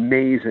of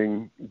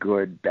amazing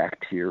good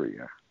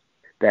bacteria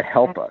that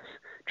help us.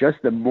 Just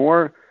the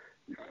more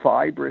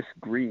fibrous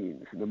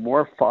greens, the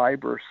more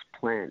fibrous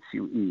plants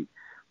you eat,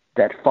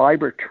 that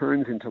fiber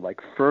turns into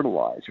like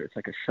fertilizer. It's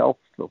like a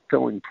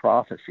self-fulfilling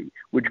prophecy,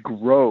 which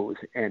grows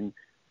and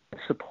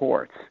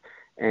supports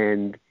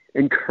and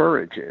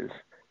encourages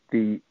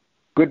the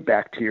good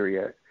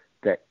bacteria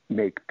that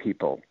make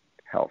people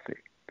healthy.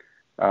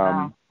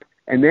 Wow.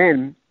 And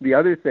then the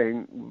other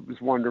thing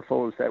was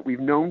wonderful is that we've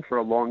known for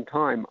a long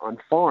time on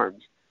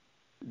farms,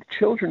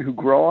 children who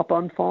grow up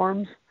on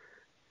farms,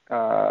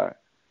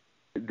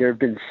 there have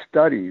been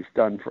studies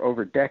done for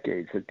over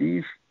decades that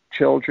these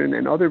children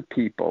and other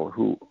people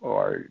who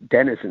are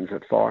denizens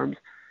of farms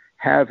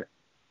have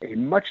a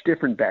much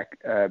different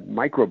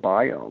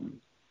microbiome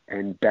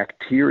and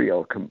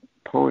bacterial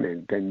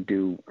component than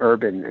do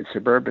urban and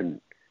suburban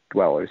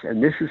dwellers.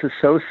 And this is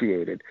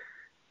associated,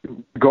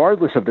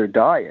 regardless of their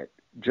diet,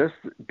 just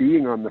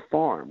being on the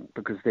farm,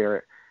 because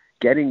they're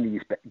getting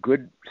these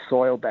good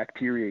soil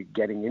bacteria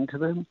getting into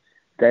them,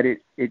 that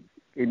it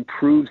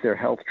improves their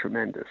health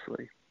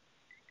tremendously.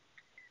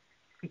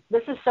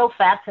 This is so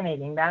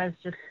fascinating. That's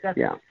just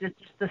the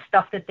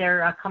stuff that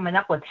they're coming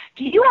up with.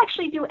 Do you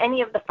actually do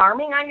any of the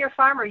farming on your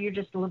farm, or are you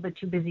just a little bit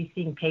too busy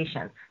seeing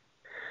patients?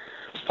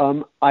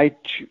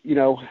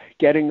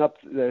 Getting up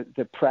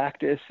the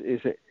practice is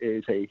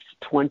a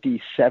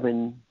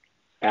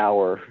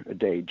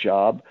 27-hour-a-day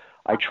job.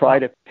 I try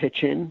to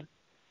pitch in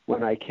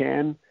when I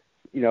can.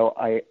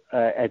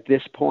 At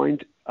this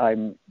point,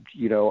 I'm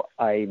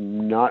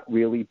not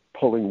really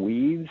pulling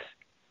weeds.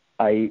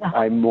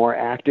 I'm more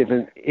active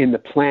in the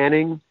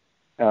planning.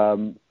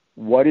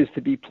 What is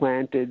to be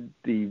planted,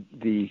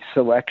 the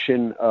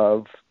selection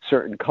of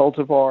certain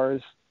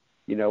cultivars,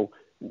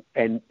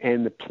 and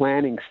the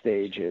planning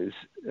stages.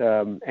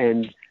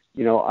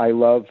 I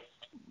love,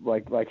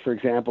 like for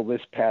example,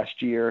 this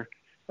past year,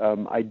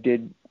 I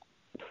did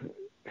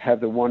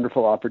have the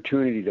wonderful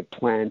opportunity to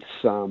plant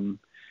some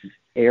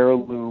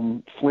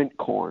heirloom flint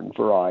corn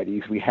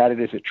varieties. We had it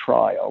as a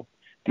trial.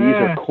 These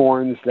are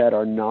corns that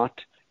are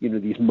not,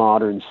 these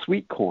modern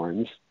sweet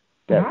corns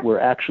that were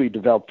actually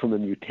developed from a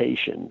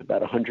mutation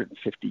about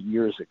 150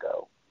 years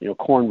ago.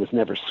 Corn was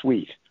never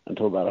sweet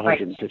until about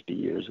 150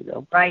 years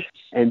ago. Right.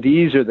 And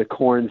these are the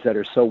corns that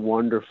are so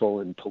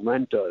wonderful in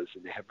polentas,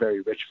 and they have very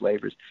rich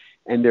flavors.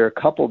 And there are a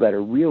couple that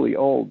are really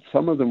old.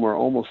 Some of them were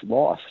almost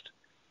lost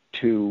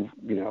to,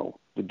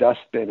 the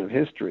dustbin of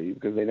history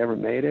because they never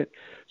made it.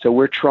 So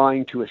we're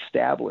trying to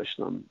establish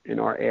them in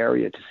our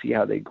area to see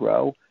how they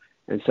grow.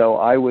 And so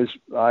I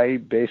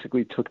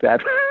basically took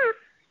that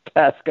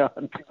task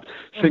on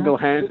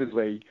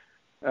single-handedly.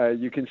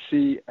 You can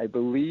see, I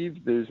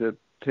believe there's a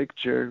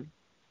picture,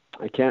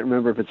 I can't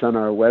remember if it's on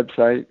our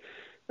website,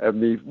 of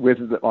me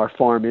with our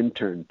farm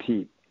intern,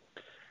 Pete.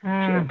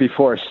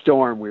 Before a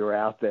storm, we were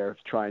out there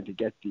trying to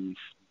get the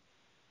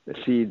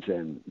seeds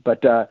in.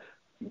 But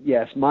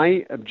yes,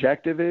 my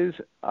objective is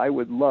I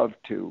would love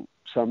to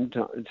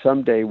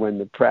someday when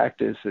the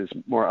practice is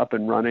more up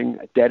and running,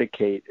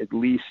 dedicate at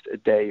least a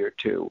day or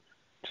two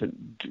to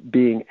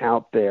being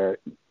out there,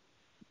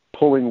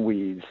 pulling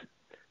weeds,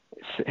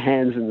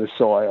 hands in the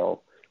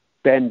soil,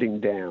 bending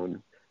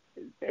down,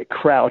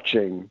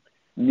 crouching,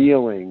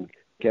 kneeling,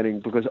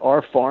 because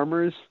our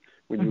farmers,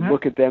 when you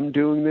look at them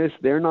doing this,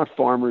 they're not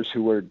farmers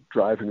who are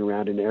driving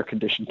around in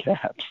air-conditioned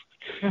cabs.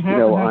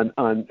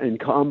 In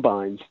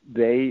combines,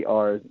 they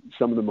are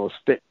some of the most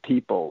fit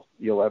people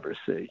you'll ever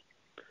see.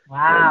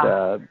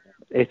 Wow. And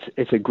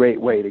it's a great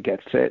way to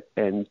get fit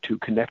and to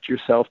connect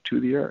yourself to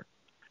the earth.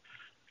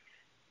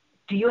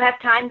 Do you have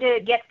time to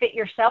get fit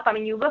yourself? I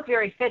mean, you look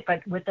very fit,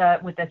 but with a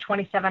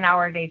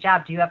 27-hour-a-day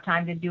job, do you have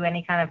time to do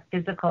any kind of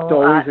physical It's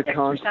always a exercise?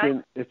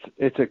 constant.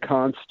 It's a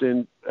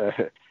constant.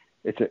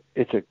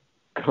 It's a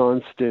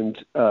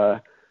constant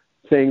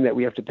thing that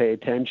we have to pay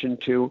attention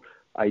to.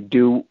 I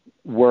do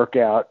work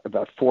out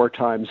about 4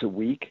 times a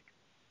week,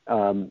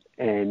 and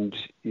I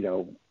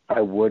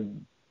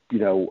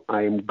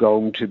am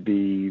going to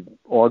be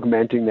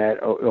augmenting that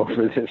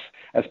over this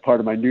as part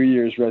of my New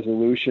Year's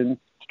resolution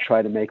to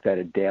try to make that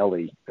a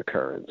daily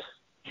occurrence.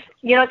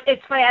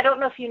 It's funny. I don't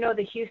know if you know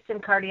the Houston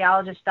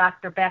cardiologist,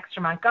 Dr.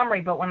 Baxter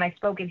Montgomery, but when I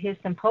spoke at his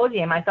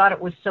symposium, I thought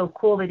it was so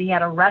cool that he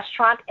had a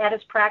restaurant at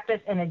his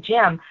practice and a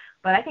gym.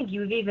 But I think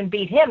you've even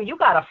beat him. You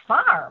got a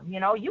farm.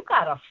 You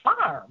got a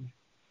farm.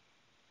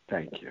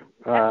 Thank you.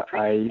 That's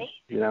pretty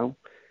amazing.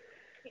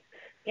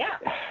 Yeah.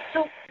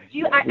 So,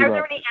 are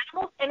there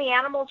any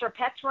animals or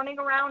pets running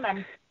around?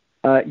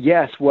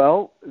 Yes.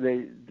 Well,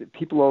 the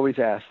people always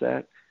ask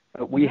that.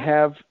 We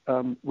have.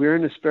 We're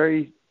in this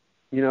very,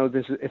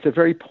 it's a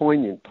very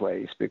poignant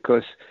place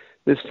because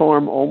this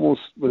farm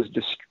almost was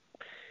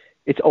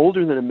it's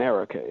older than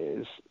America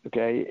is,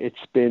 okay?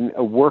 It's been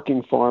a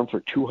working farm for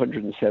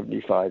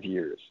 275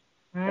 years.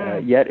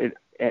 Yet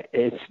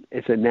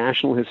it's a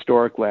National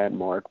Historic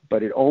Landmark,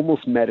 but it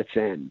almost met its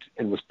end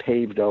and was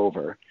paved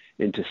over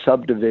into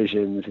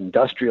subdivisions,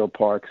 industrial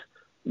parks,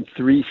 on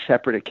 3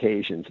 separate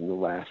occasions in the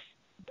last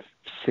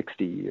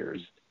 60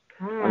 years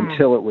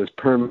until it was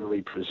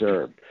permanently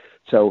preserved.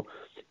 So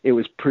it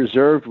was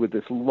preserved with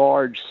this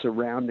large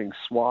surrounding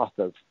swath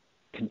of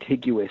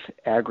contiguous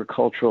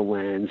agricultural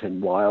lands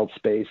and wild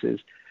spaces.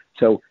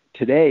 So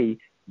today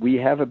we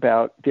have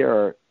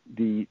the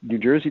New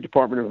Jersey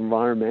Department of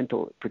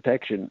Environmental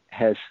Protection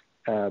has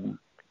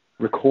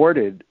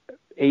recorded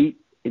 8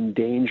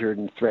 endangered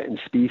and threatened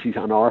species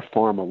on our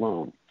farm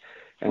alone.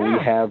 And we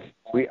have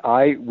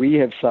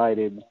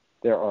cited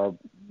there are,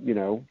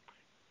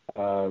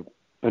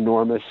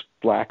 enormous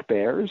black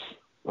bears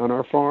on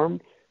our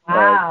farm.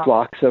 Wow.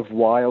 Flocks of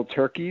wild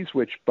turkeys,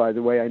 which, by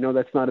the way, I know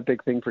that's not a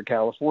big thing for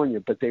California,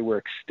 but they were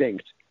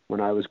extinct when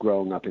I was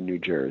growing up in New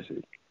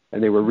Jersey,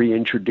 and they were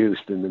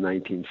reintroduced in the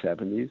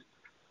 1970s.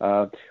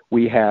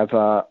 We have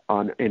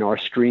in our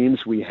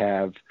streams, we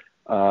have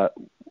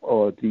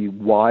the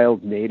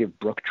wild native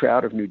brook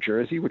trout of New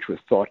Jersey, which was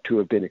thought to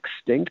have been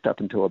extinct up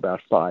until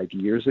about 5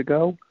 years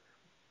ago,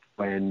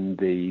 when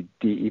the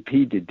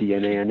DEP did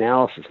DNA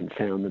analysis and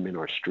found them in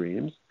our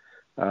streams.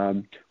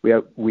 We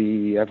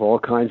have all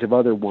kinds of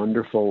other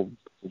wonderful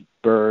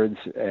birds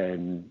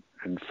and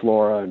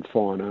flora and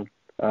fauna.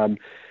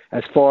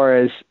 As far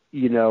as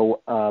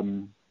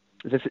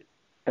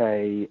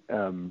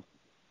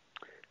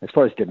as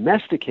far as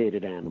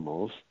domesticated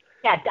animals,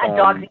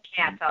 dogs and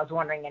cats. I was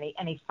wondering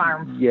any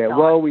farm. Yeah, dogs.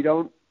 well,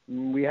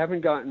 we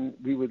haven't gotten.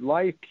 We would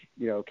like,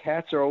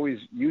 cats are always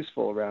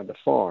useful around the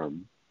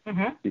farm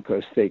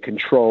because they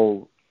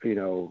control,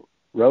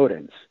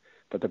 rodents.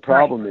 But the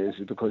problem is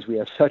because we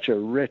have such a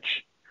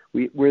rich,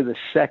 we're the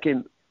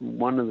second,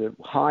 one of the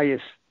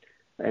highest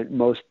and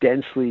most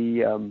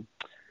densely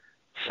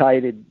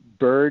sited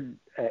bird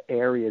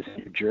areas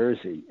in New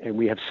Jersey, and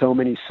we have so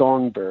many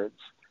songbirds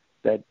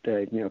that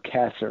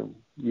cats are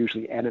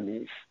usually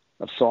enemies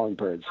of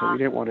songbirds. So we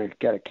didn't want to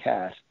get a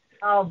cat.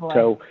 Oh boy!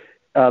 So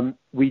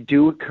we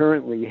do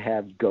currently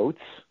have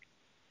goats,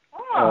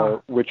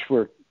 which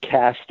were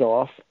cast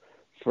off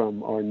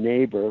from our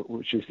neighbor,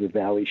 which is the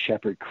Valley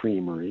Shepherd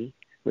Creamery,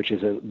 which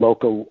is a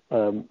local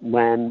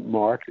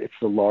landmark. It's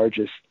the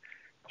largest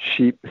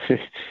sheep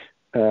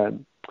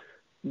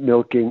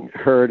milking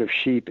herd of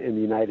sheep in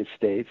the United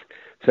States.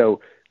 So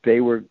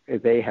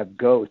they have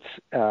goats,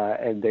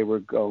 and they were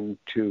going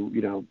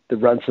to, the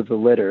runts of the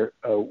litter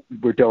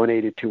were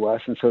donated to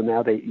us, and so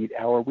now they eat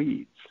our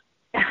weeds.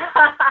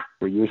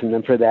 We're using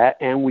them for that,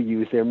 and we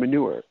use their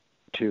manure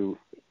to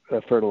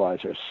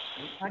fertilize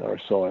our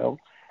soil.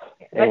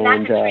 But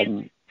not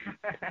to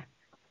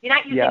you're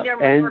not using their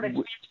manure to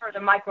transfer the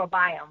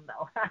microbiome,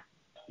 though.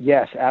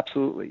 Yes,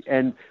 absolutely.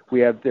 And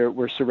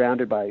we're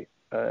surrounded by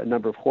a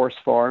number of horse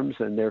farms,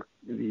 and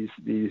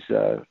these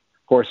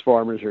horse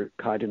farmers are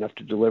kind enough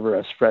to deliver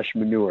us fresh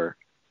manure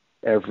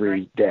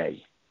every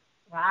day.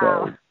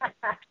 Wow. So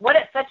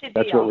Such a deal.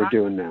 That's what we're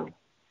doing now.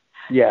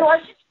 Yes. So I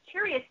was just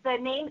curious, the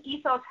name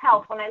Ethos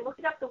Health, when I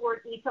looked up the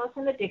word ethos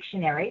in the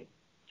dictionary,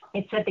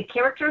 it said the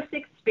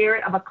characteristic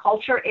spirit of a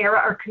culture,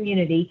 era, or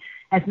community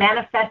as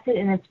manifested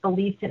in its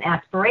beliefs and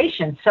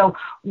aspirations. So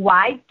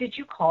why did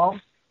you call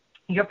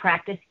your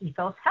practice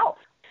Ethos Health?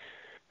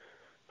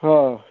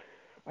 Oh,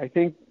 I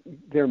think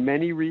there are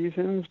many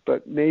reasons,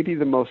 but maybe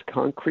the most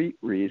concrete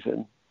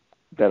reason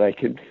that I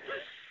can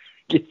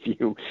give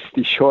you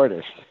the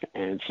shortest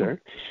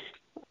answer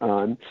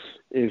on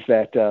is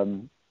that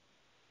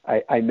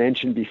I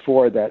mentioned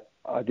before that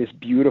this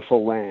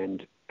beautiful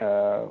land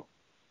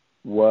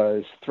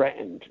was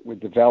threatened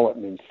with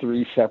development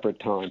 3 separate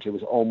times. It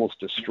was almost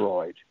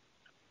destroyed,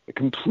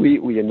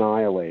 completely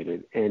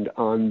annihilated. And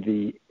on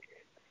the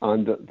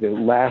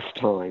last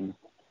time,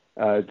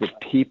 the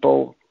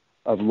people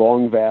of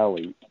Long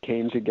Valley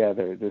came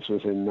together. This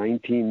was in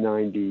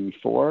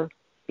 1994.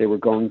 They were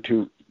going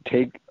to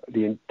take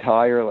the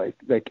entire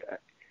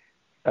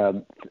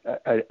about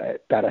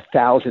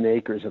 1,000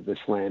 acres of this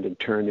land and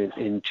turn it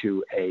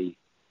into a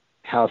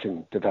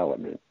housing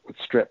development with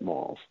strip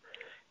malls.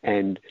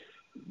 And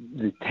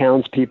the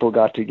townspeople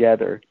got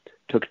together,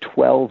 took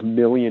 $12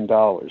 million.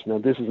 Now,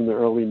 this is in the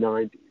early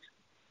 90s,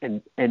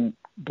 and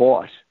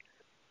bought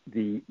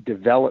the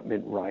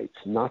development rights,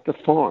 not the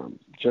farm,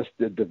 just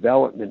the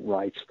development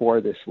rights for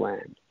this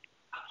land.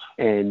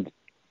 And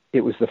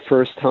it was the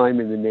first time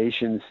in the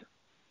nation's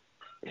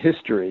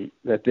history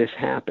that this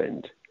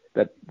happened,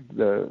 that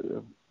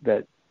the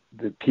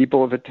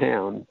people of a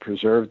town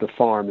preserved the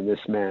farm in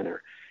this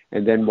manner.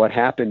 And then what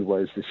happened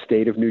was the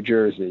state of New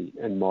Jersey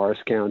and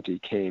Morris County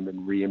came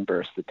and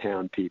reimbursed the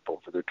town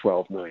people for their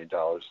 $12 million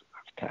of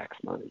tax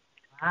money.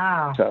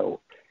 Wow.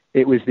 So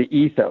it was the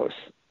ethos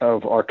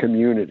of our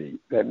community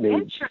that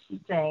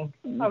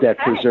that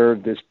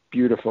preserved this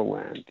beautiful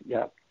land.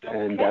 Yeah. Okay.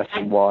 And that's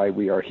why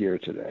we are here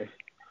today.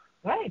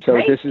 Right. So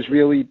Great. this is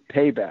really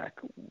payback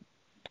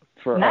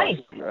for Nice.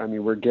 us. I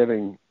mean, we're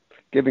giving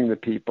the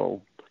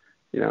people,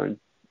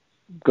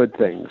 good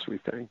things, we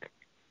think.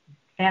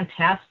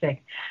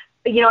 Fantastic.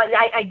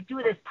 I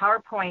do this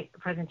PowerPoint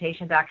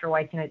presentation, Dr.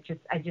 Weiss, and it just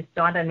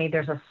dawned on me.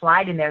 There's a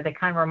slide in there that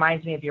kind of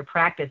reminds me of your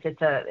practice.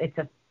 It's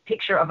a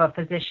picture of a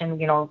physician,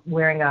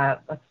 wearing a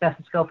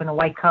stethoscope and a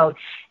white coat,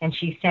 and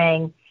she's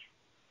saying,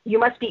 "You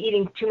must be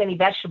eating too many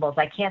vegetables.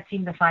 I can't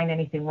seem to find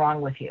anything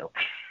wrong with you."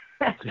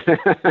 I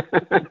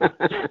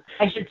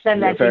should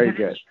send that to you. Very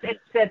good.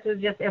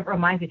 It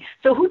reminds me.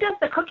 So who does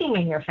the cooking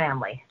in your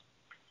family?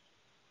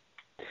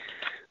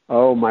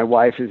 Oh, my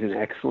wife is an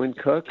excellent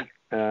cook.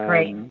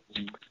 Great.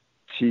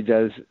 She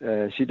does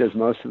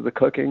most of the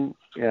cooking.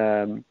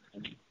 A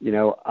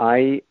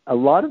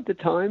lot of the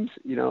times,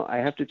 I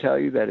have to tell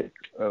you that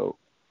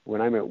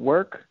when I'm at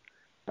work,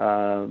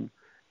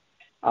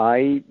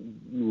 I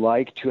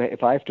like to,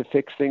 if I have to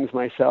fix things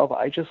myself,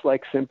 I just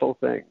like simple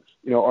things.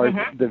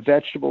 The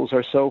vegetables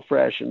are so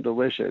fresh and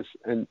delicious,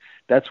 and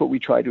that's what we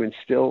try to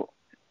instill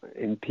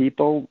in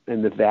people,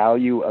 and the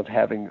value of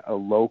having a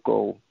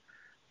local,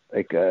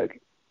 like a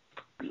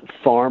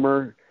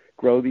farmer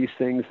grow these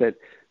things, that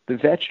the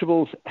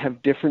vegetables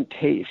have different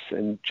tastes,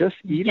 and just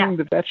eating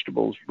the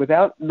vegetables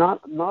without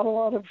not a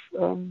lot of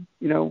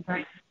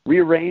right.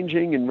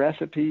 rearranging and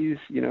recipes,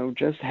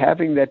 just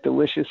having that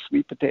delicious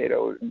sweet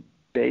potato, and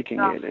baking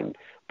it and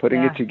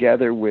putting it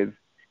together with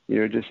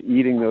just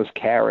eating those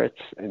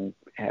carrots and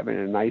having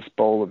a nice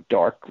bowl of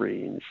dark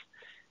greens.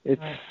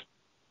 It's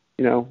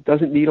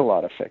doesn't need a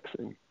lot of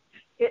fixing.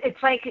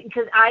 It's like,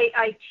 because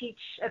I teach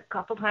a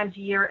couple times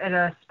a year at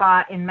a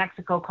spa in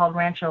Mexico called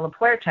Rancho La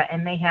Puerta,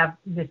 and they have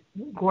this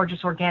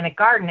gorgeous organic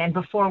garden. And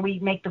before we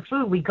make the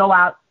food, we go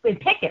out and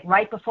pick it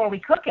right before we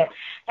cook it.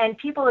 And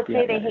people that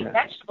say they hate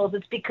vegetables,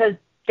 it's because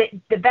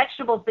the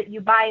vegetables that you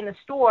buy in the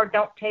store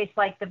don't taste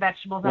like the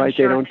vegetables. Right,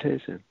 they don't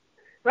taste it.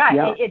 Right.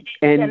 Yeah.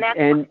 And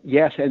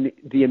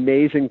the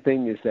amazing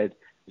thing is that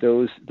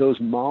those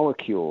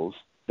molecules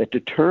that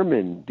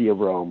determine the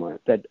aroma,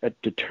 that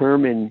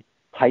determine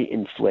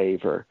heightened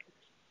flavor,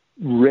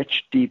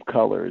 rich, deep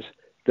colors,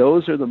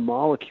 those are the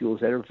molecules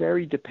that are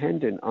very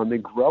dependent on the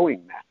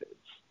growing methods.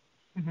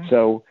 Mm-hmm.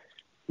 So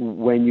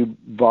when you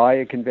buy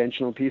a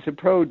conventional piece of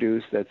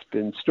produce that's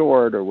been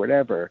stored or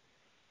whatever,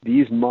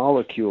 these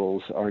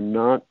molecules are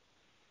not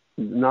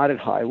at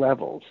high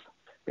levels.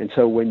 And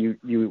so when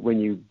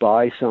you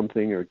buy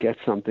something or get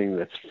something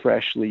that's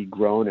freshly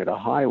grown at a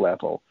high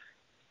level,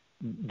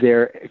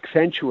 they're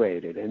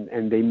accentuated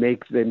and they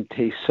make them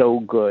taste so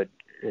good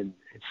and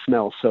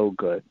smell so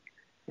good.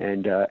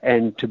 And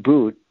to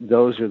boot,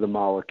 those are the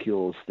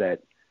molecules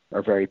that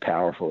are very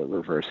powerful at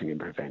reversing and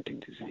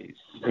preventing disease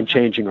and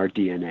changing our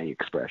DNA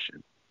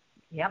expression.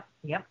 Yep.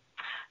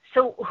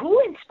 So who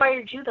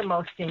inspired you the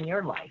most in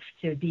your life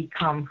to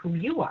become who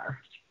you are?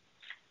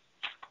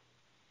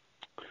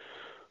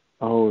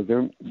 Oh, there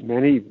are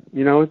many,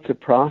 it's a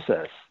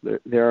process.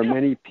 There are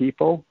many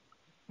people.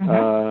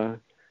 Mm-hmm.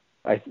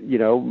 I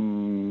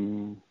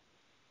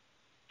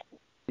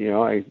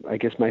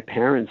guess my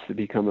parents to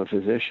become a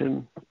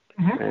physician,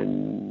 mm-hmm.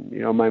 and,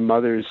 my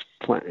mother's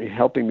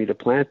helping me to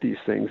plant these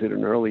things at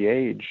an early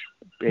age.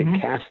 It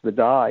mm-hmm. cast the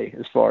die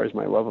as far as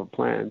my love of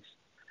plants.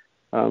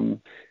 I've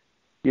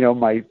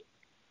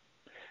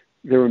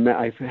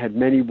had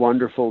many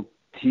wonderful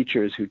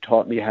teachers who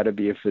taught me how to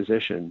be a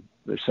physician.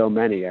 There's so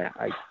many,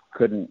 I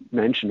couldn't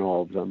mention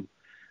all of them.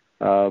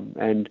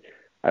 And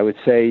I would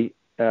say,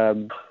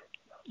 there's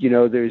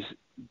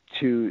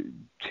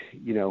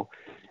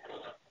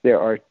there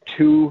are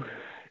two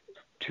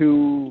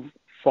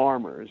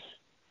farmers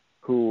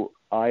who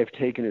I've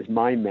taken as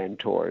my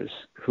mentors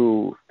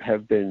who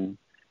have been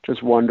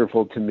just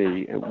wonderful to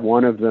me. And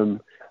one of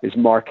them is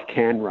Mark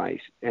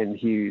Canright, and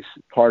he's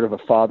part of a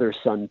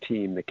father-son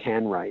team, the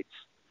Canrights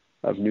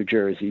of New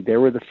Jersey. They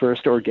were the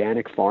first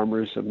organic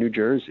farmers of New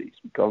Jersey,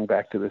 going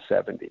back to the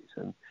 70s.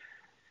 And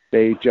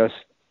they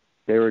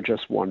were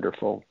just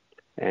wonderful.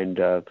 And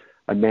a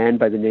man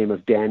by the name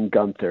of Dan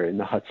Gunther in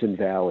the Hudson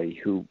Valley,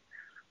 who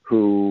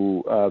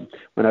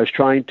when I was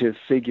trying to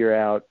figure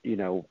out,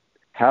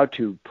 how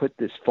to put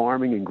this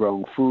farming and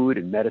growing food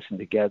and medicine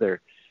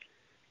together,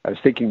 I was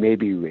thinking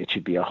maybe it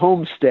should be a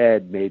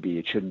homestead, maybe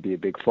it shouldn't be a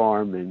big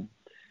farm,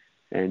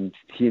 and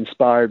he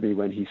inspired me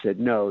when he said,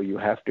 no, you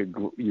have to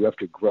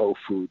grow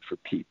food for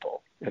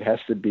people. It has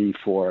to be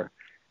for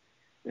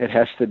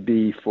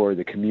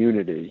the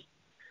community,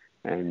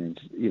 and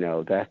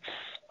that's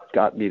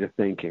got me to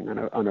thinking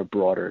on a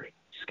broader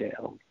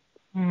scale.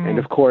 Mm. And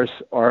of course,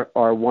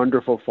 our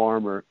wonderful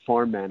farm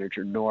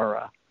manager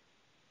Nora,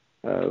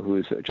 who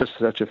is just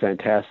such a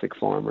fantastic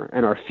farmer,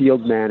 and our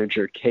field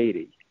manager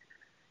Katie,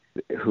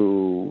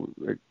 who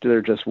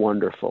they're just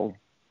wonderful,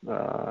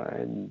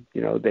 and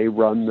they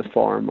run the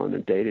farm on a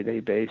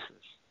day-to-day basis,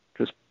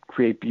 just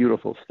create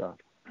beautiful stuff.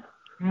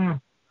 Mm.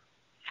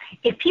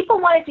 If people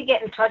wanted to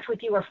get in touch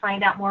with you or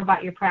find out more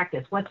about your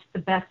practice, what's the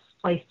best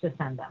place to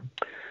send them?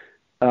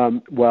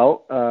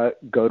 Go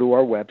to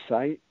our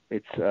website.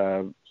 It's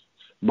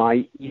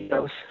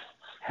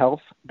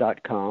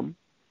myethoshealth.com.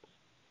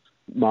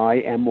 my,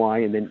 M-Y,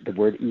 and then the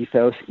word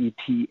ethos,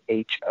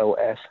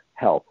 E-T-H-O-S,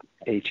 help,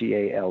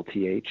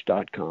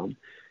 HEALTH.com.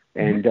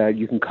 And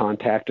you can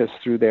contact us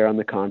through there on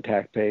the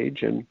contact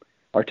page. And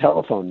our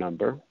telephone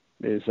number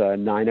is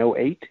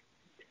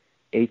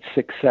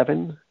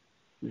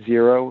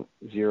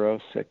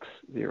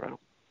 908-867-0060.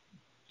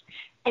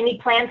 Any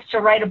plans to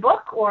write a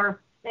book or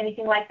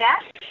anything like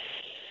that?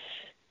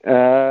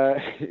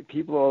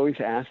 People always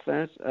ask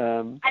that.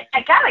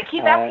 I gotta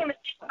keep asking.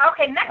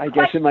 Okay, next I question.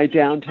 guess in my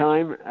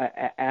downtime,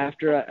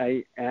 after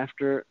I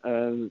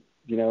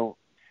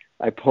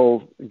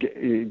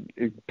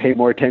pay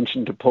more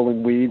attention to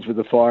pulling weeds with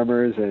the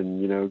farmers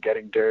and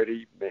getting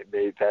dirty.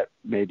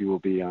 Maybe will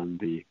be on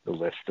the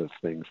list of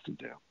things to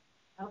do.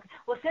 Okay.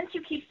 Well, since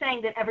you keep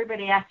saying that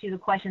everybody asks you the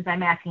questions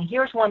I'm asking,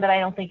 here's one that I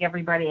don't think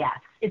everybody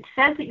asks. It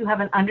says that you have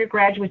an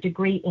undergraduate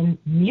degree in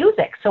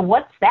music. So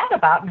what's that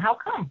about, and how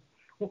come?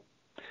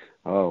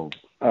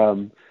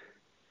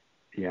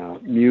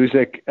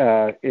 Music.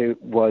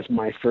 It was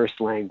my first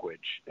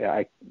language.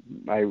 I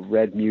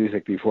read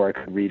music before I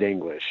could read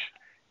English,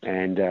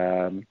 and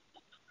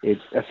it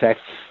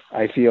affects.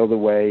 I feel the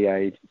way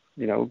I,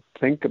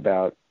 think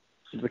about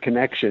the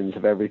connections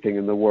of everything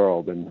in the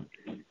world, and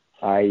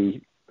I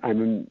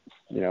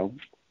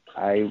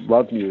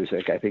love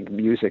music. I think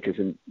music is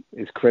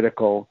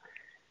critical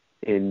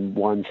in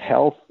one's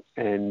health,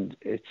 and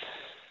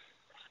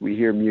we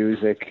hear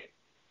music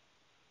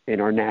in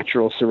our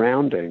natural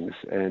surroundings.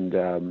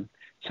 And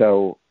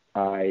so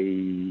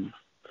I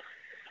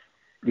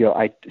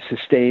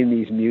sustain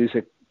these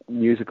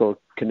musical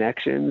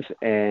connections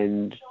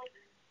and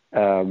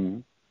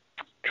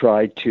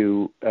try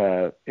to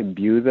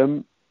imbue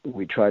them.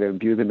 We try to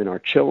imbue them in our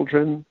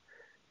children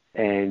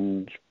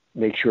and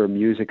make sure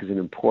music is an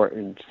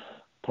important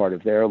part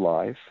of their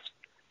life.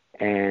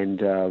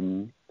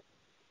 And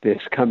this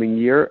coming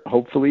year,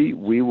 hopefully,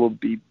 we will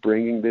be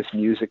bringing this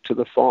music to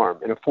the farm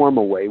in a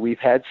formal way. We've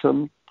had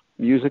some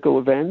musical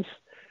events,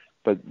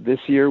 but this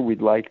year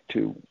we'd like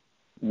to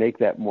make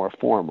that more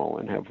formal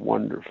and have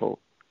wonderful,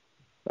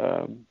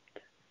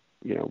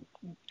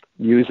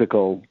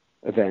 musical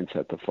events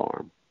at the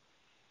farm.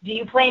 Do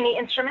you play any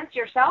instruments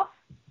yourself?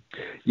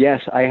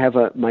 Yes, I have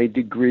my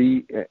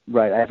degree.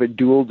 Right, I have a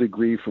dual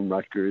degree from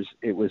Rutgers.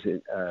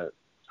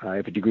 I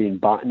have a degree in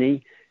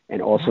botany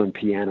and also in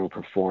piano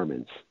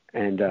performance.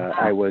 And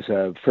I was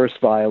a first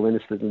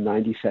violinist at the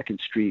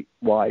 92nd Street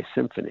Y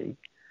Symphony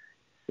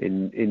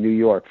in New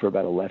York for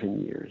about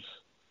 11 years.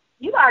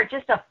 You are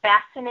just a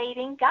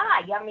fascinating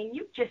guy. I mean,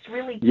 you just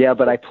really... Yeah,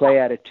 but I play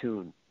out of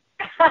tune.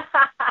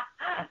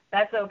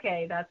 That's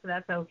okay.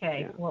 That's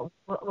okay. Yeah.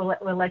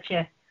 We'll let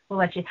you. So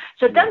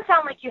it doesn't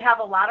sound like you have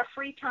a lot of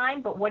free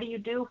time, but what do you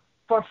do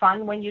for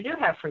fun when you do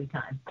have free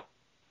time?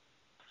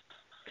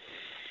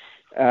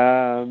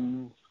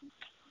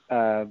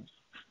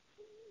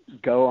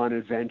 Go on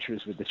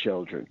adventures with the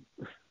children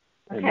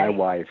and my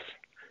wife.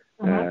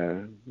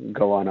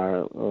 Go on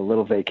our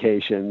little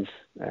vacations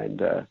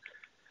and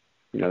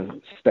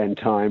spend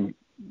time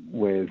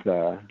with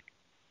the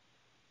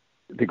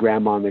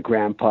grandma and the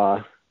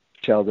grandpa,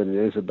 Sheldon and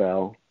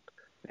Isabel,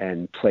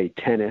 and play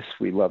tennis.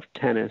 We love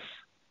tennis.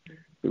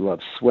 We love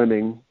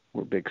swimming.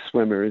 We're big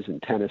swimmers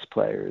and tennis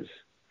players,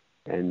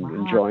 and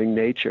enjoying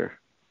nature.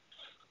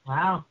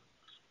 Wow.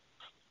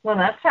 Well,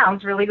 that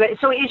sounds really good.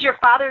 So is your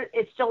father,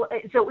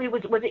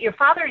 was it your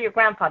father or your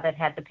grandpa that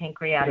had the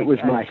pancreatic? It was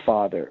my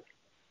father.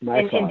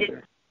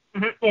 Father.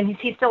 And is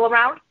he still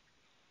around?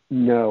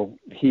 No,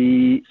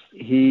 he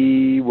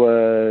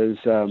was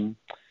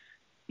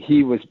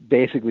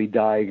basically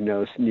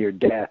diagnosed near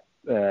death.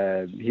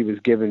 He was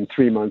given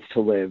 3 months to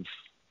live,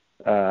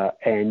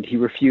 and he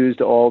refused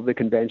all the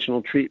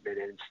conventional treatment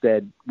and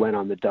instead went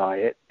on the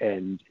diet,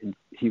 and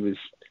he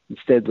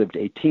instead lived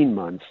 18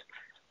 months.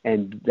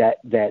 And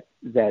that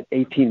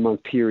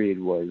 18-month period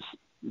was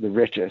the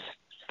richest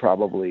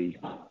probably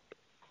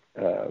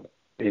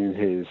in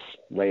his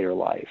later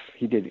life.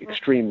 He did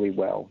extremely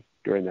well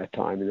during that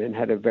time, and then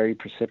had a very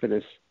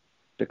precipitous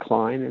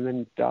decline, and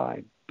then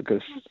died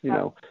because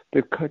the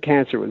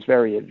cancer was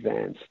very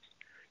advanced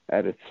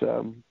at its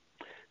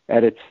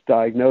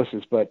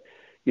diagnosis. But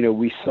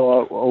we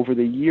saw over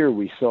the year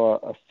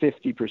a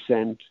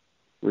 50%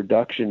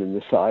 reduction in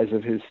the size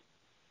of his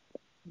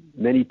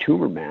many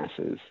tumor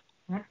masses.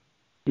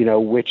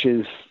 Which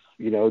is,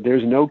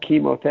 there's no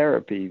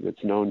chemotherapy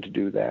that's known to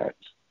do that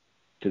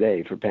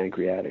today for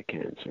pancreatic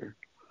cancer.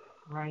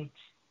 Right.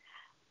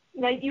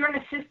 Now, you're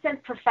an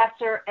assistant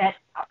professor at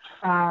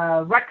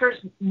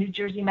Rutgers, New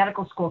Jersey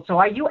Medical School. So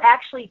are you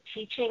actually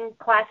teaching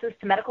classes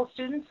to medical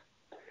students?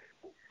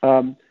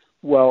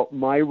 Well,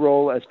 my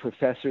role as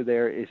professor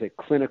there is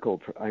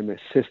I'm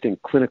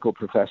assistant clinical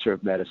professor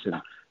of medicine.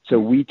 So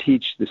we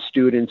teach the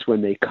students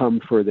when they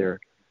come for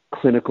their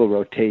clinical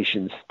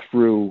rotations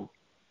through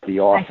the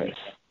office.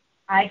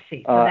 I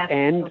see.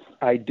 And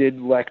I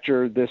did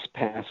lecture this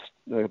past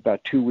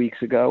about 2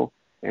 weeks ago,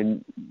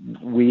 and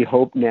we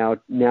hope now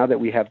that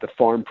we have the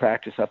farm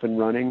practice up and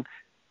running,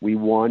 we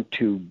want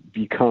to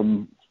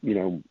become,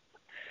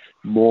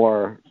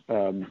 more,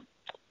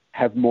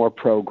 have more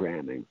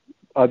programming.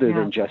 other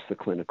than just the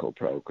clinical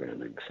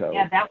programming. So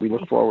we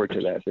look forward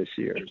to that this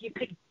year.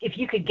 If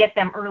you could get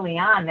them early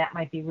on, that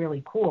might be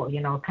really cool,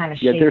 kind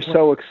of Yeah, they're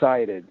so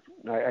excited.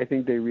 I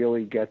think they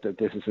really get that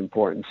this is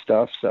important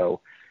stuff.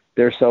 So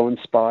they're so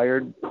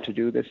inspired to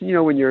do this.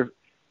 When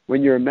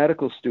you're a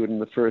medical student,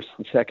 the first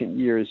and second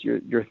years,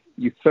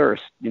 you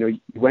thirst. You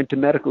went to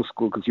medical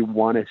school because you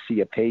want to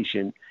see a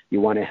patient,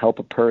 you want to help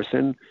a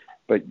person,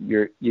 but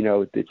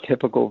the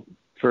typical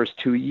first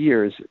 2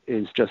 years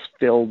is just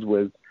filled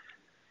with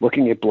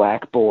looking at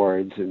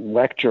blackboards and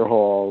lecture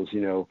halls,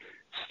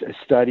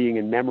 studying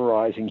and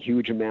memorizing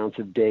huge amounts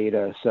of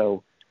data.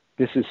 So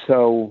this is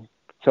so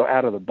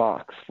out of the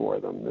box for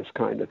them, this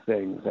kind of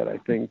thing, that I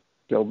think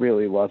they'll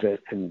really love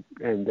it and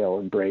they'll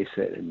embrace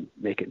it and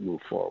make it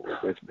move forward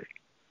with me.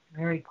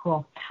 Very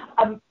cool.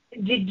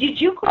 Did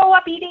you grow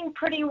up eating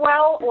pretty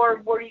well,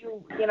 or were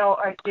you,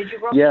 or did you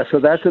grow up? Yeah, so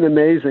that's an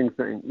amazing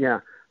thing. Yeah.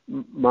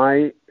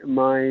 My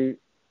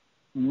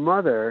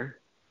mother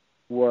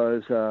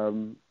was, I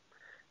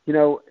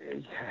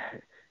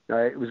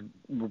was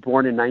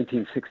born in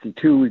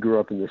 1962. We grew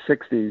up in the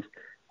 60s.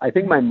 I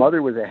think my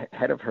mother was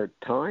ahead of her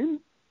time.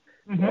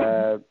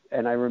 Mm-hmm.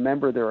 And I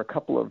remember there were a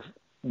couple of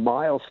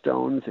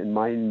milestones in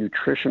my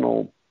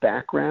nutritional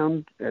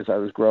background as I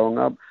was growing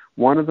up.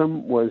 One of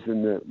them was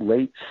in the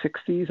late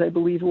 60s, I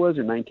believe it was,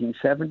 or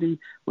 1970,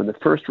 when the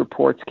first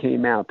reports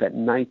came out that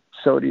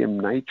sodium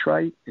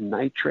nitrite and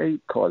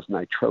nitrate caused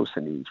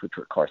nitrosamines, which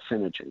were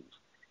carcinogens,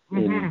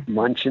 in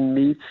luncheon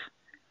meats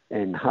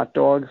and hot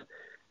dogs.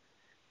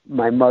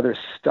 My mother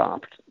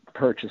stopped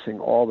purchasing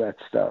all that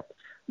stuff.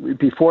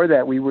 Before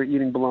that, we were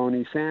eating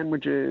bologna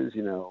sandwiches,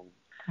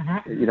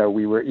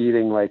 we were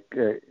eating like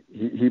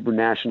Hebrew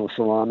National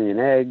salami and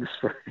eggs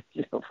for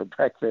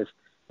breakfast.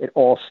 It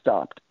all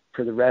stopped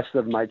for the rest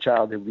of my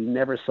childhood. We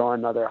never saw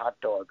another hot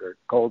dog or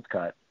cold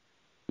cut,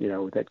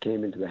 that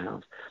came into the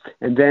house.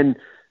 And then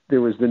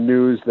there was the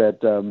news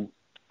that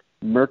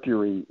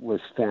mercury was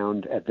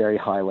found at very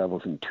high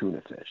levels in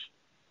tuna fish.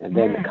 And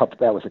then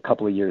that was a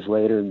couple of years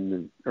later, in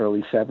the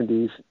early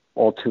 70s,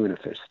 all tuna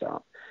fish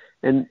stopped.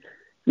 And,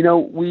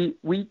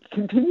 we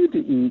continued to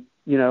eat,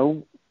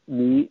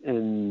 meat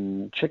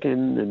and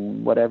chicken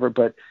and whatever,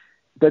 but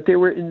they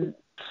were in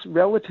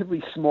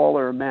relatively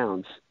smaller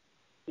amounts.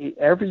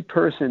 Every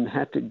person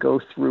had to go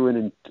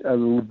through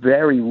a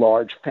very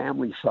large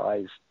family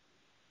size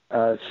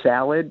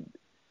salad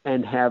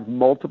and have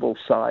multiple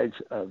sides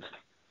of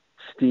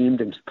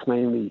steamed and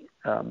plainly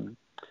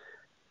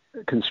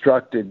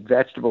constructed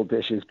vegetable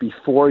dishes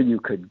before you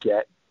could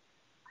get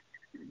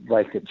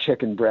like a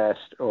chicken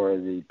breast or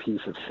the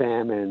piece of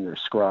salmon or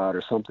scrod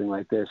or something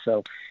like this.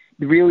 So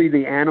really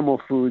the animal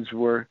foods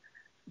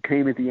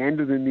came at the end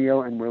of the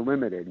meal and were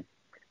limited.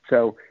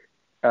 So,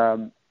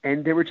 and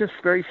they were just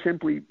very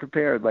simply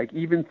prepared. Like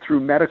even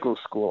through medical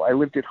school, I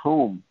lived at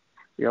home,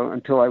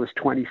 until I was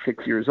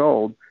 26 years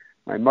old.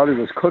 My mother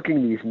was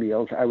cooking these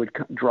meals. I would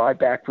drive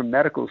back from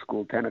medical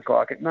school 10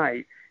 o'clock at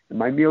night, and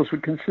my meals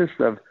would consist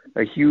of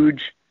a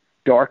huge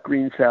dark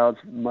green salad.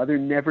 Mother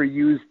never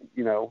used,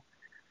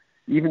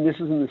 even this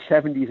was in the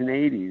 70s and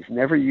 80s,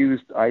 never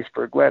used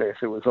iceberg lettuce.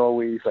 It was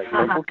always like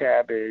local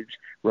cabbage,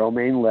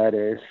 romaine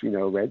lettuce,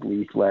 red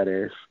leaf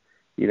lettuce,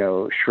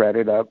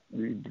 shredded up,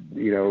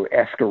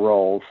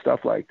 escarole,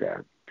 stuff like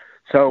that.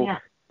 So,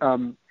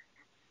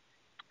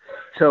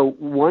 so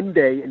one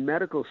day in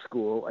medical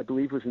school, I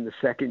believe it was in the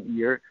second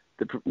year,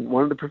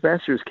 one of the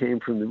professors came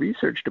from the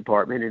research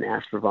department and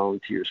asked for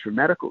volunteers for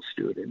medical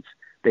students.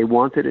 They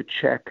wanted to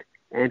check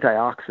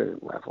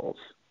antioxidant levels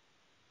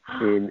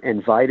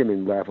and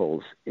vitamin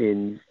levels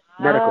in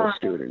medical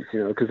students,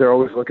 because they're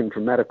always looking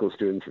for medical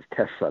students as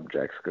test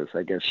subjects, because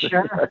I guess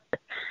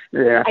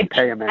they have to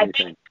pay them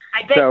anything.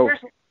 I bet yours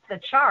is the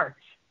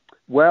charts.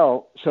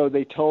 Well, so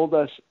they told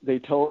us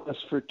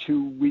for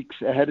 2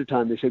 weeks ahead of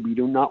time, they said, we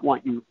do not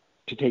want you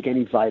to take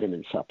any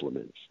vitamin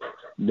supplements,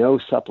 no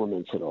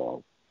supplements at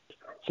all.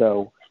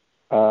 So,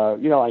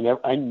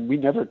 we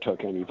never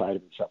took any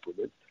vitamin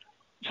supplements.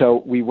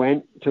 So we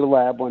went to the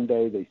lab one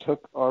day, they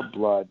took our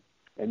blood,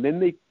 and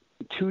then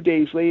 2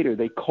 days later,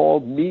 they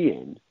called me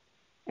in,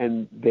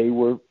 and they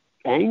were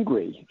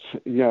angry.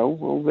 They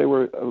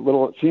were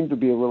seemed to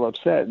be a little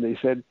upset, and they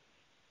said,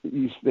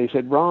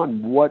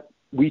 Ron, what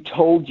we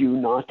told you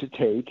not to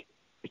take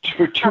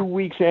for 2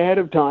 weeks ahead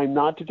of time,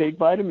 not to take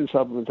vitamin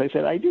supplements. I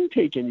said, I didn't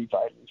take any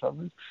vitamin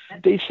supplements.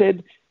 They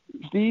said,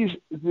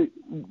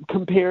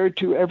 compared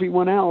to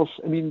everyone else,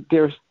 I mean,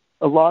 there's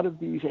a lot of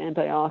these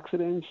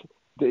antioxidants,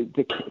 the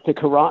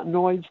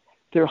carotenoids,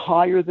 they're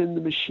higher than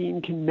the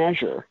machine can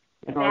measure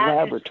in our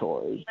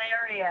laboratory.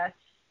 Hilarious.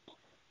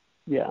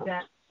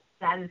 Yeah.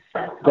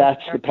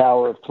 That's the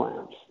power of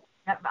plants.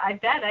 I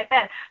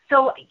bet.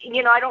 So,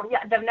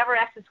 I've never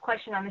asked this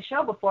question on the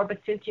show before, but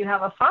since you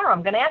have a farm,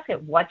 I'm going to ask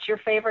it. What's your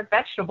favorite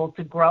vegetable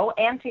to grow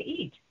and to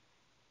eat?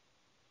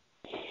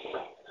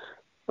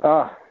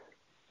 Well,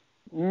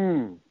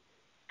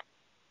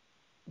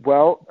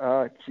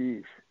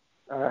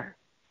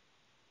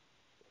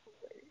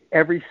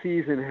 every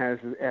season has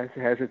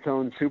its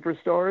own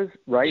superstars.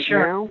 Right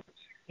now,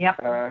 yep.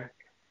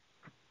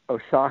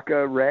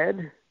 Osaka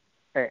red,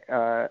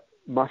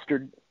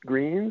 mustard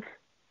greens.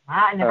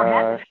 I never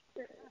had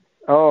this.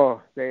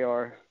 Oh, they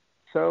are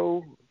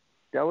so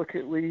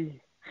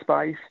delicately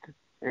spiced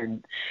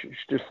and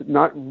just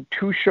not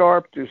too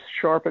sharp, just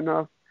sharp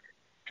enough.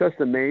 Just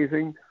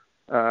amazing.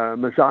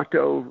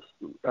 Masato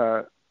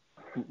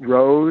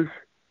rose,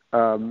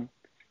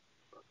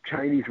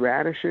 Chinese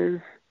radishes,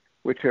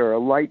 which are a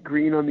light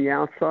green on the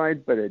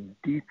outside, but a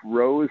deep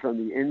rose on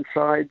the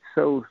inside.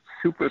 So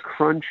super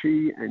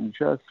crunchy and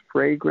just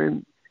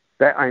fragrant.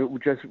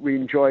 We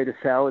enjoyed a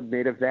salad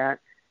made of that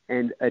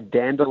and a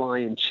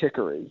dandelion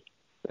chicory.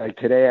 Like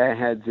today I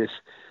had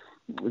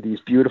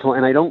these beautiful,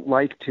 and I don't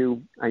like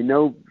to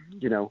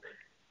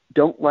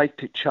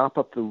chop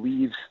up the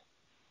leaves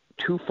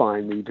too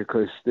finely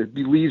because the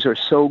leaves are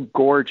so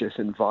gorgeous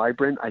and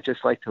vibrant. I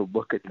just like to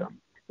look at them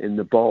in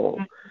the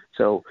bowl.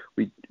 So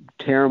we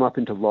tear them up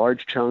into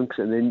large chunks,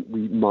 and then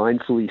we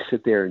mindfully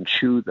sit there and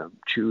chew them,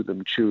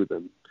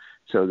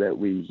 so that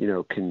we,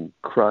 can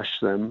crush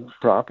them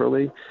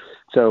properly.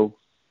 So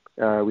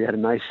we had a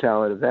nice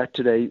salad of that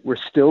today. We're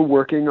still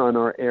working on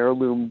our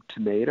heirloom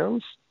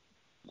tomatoes.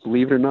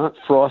 Believe it or not,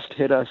 frost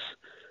hit us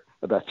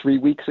about 3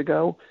 weeks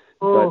ago.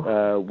 Oh.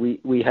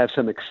 But we have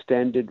some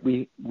extended.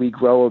 We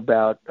grow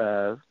about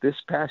this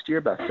past year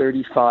about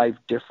 35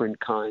 different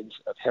kinds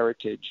of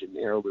heritage and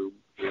heirloom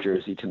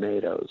Jersey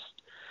tomatoes.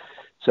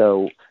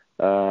 So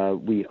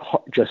we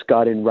just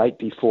got in right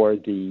before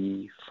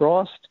the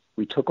frost.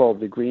 We took all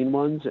the green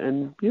ones,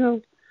 and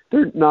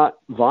they're not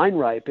vine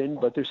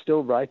ripened, but they're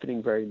still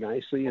ripening very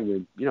nicely,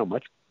 and they're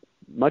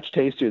much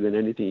tastier than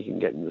anything you can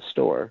get in the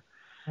store.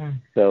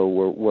 So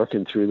we're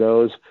working through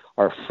those.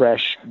 Our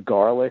fresh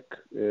garlic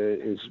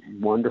is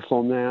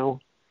wonderful now.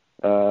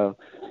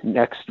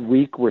 Next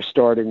week, we're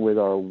starting with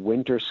our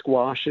winter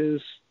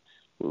squashes.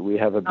 We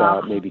have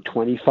about maybe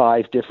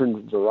 25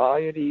 different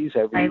varieties,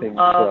 everything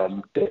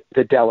from the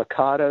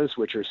delicatas,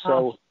 which are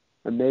so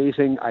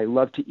amazing. I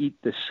love to eat.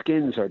 The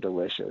skins are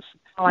delicious.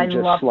 You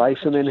just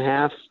slice them in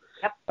half,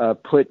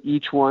 put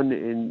each one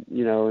in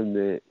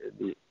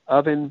the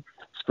oven,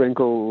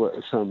 sprinkle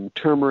some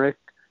turmeric,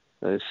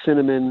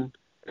 cinnamon,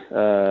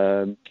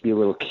 maybe a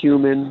little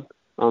cumin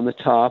on the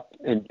top,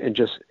 and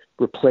just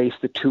replace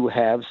the two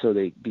halves so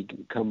they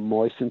become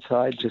moist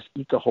inside. Just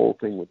eat the whole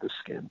thing with the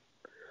skin.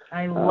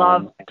 I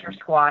love winter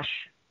squash,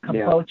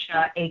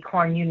 kabocha,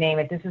 acorn, you name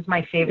it. This is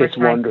my favorite. It's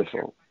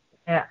wonderful.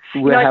 Yeah.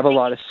 We have a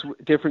lot of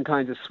different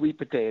kinds of sweet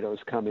potatoes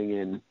coming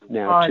in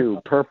now, too.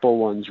 Purple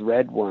ones,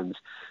 red ones.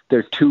 There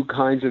are two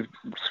kinds of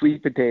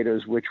sweet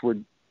potatoes which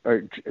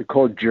are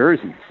called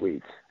Jersey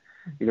sweets.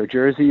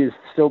 Jersey is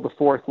still the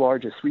fourth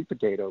largest sweet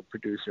potato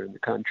producer in the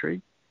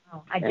country.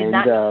 Oh, I did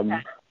not know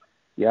that.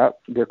 Yeah,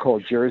 they're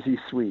called Jersey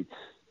sweets.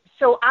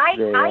 So I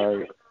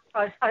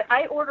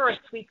order a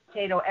sweet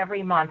potato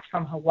every month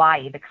from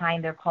Hawaii, the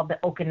kind they're called the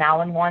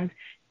Okinawan ones.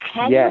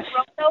 Can you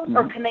grow those,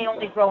 or can they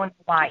only grow in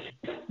Hawaii?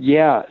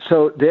 Yeah,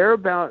 so there are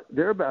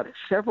about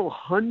several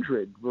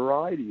hundred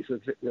varieties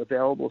of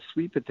available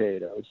sweet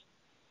potatoes.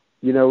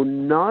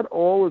 Not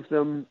all of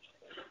them.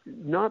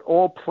 Not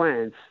all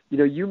plants,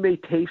 you may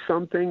taste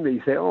something that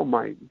you say, oh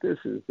this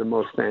is the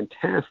most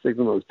fantastic,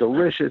 the most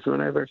delicious,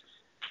 whatever.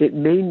 It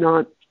may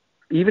not,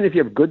 even if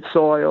you have good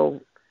soil,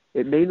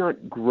 it may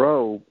not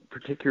grow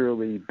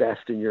particularly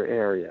best in your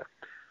area.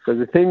 So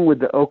the thing with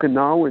the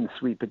Okinawan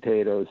sweet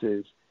potatoes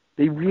is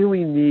they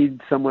really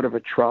need somewhat of a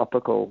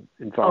tropical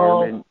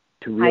environment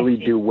to really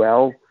do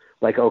well,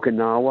 like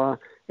Okinawa,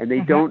 and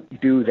they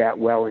don't do that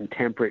well in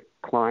temperate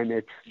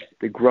climates.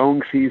 The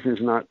growing season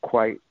is not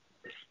quite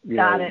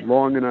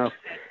long enough.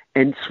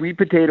 And sweet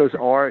potatoes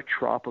are a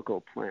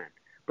tropical plant.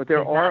 But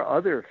there are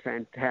other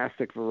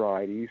fantastic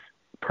varieties,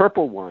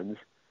 purple ones,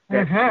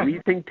 that we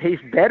think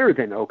taste better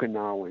than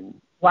Okinawan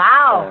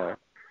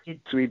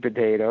sweet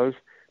potatoes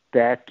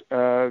that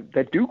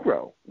do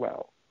grow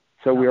well.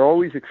 So we're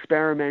always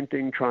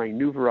experimenting, trying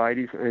new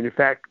varieties. And in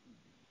fact,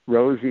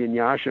 Rosie and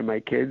Yasha, my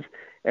kids,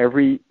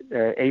 every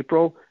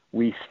April,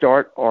 we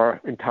start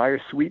our entire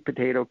sweet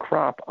potato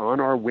crop on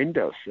our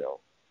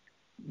windowsill.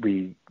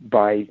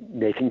 By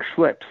making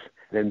slips,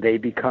 then they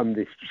become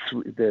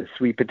the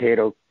sweet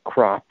potato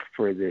crop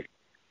for the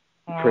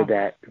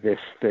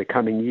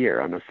coming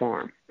year on the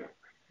farm.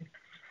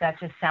 That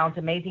just sounds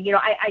amazing.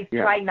 I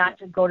try not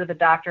to go to the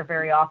doctor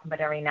very often,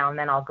 but every now and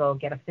then I'll go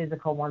get a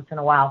physical once in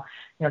a while.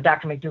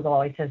 Dr. McDougall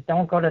always says,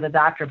 don't go to the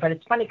doctor. But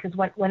it's funny because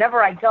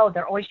whenever I go,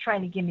 they're always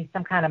trying to give me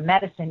some kind of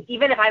medicine,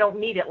 even if I don't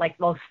need it, like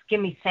they'll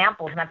give me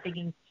samples. And I'm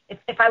thinking,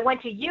 if I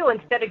went to you,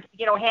 instead of,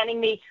 handing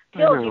me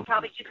pills, you'd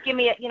probably just give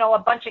me, a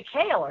bunch of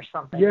kale or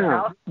something.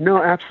 Yeah,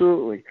 no,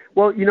 absolutely.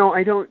 Well,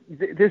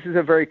 this is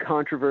a very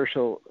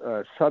controversial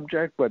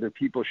subject, whether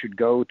people should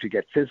go to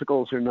get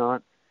physicals or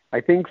not.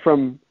 I think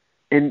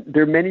and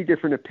there are many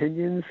different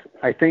opinions.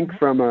 I think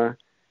from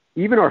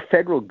even our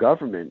federal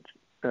government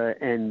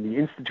and the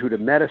Institute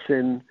of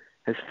Medicine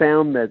has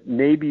found that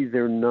maybe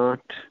they're not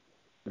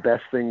the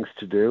best things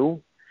to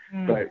do.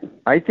 But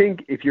I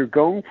think if you're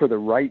going for the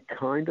right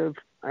kind of,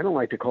 I don't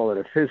like to call it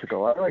a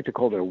physical, I like to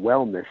call it a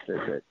wellness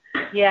visit.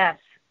 Yes.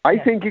 I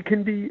think it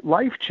can be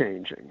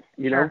life-changing.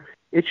 You know,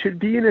 it should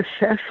be an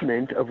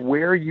assessment of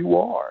where you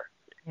are,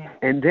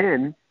 and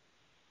then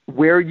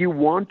where you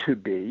want to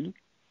be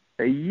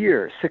a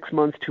year, 6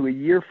 months to a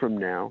year from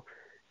now.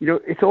 You know,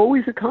 it's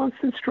always a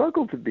constant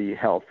struggle to be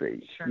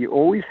healthy. You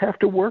always have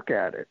to work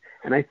at it.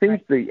 And I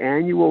think the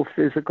annual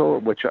physical,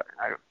 which,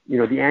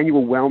 the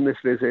annual wellness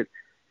visit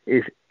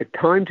is a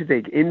time to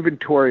take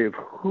inventory of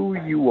who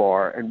you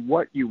are and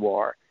what you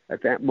are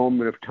at that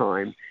moment of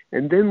time,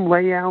 and then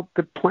lay out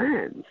the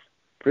plans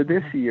for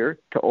this year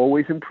to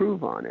always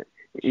improve on it,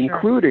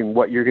 including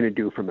what you're going to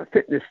do from a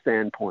fitness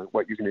standpoint,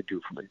 what you're going to do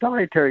from a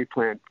dietary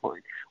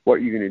standpoint,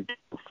 what you're going to do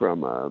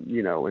from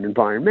an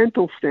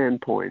environmental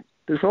standpoint.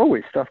 There's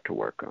always stuff to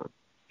work on.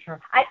 Sure.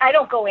 I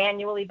don't go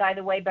annually, by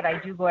the way, but I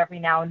do go every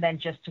now and then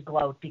just to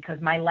gloat,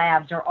 because my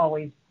labs are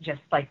always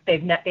just like they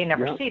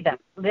never see them.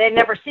 They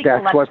never see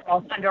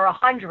cholesterol under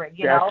 100.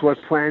 That's what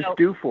plans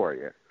do for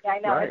you. Yeah, I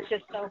know. It's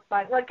just so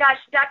fun. Well, gosh,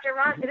 Dr.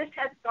 Ron, this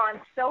has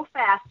gone so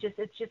fast.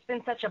 It's just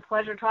been such a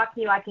pleasure talking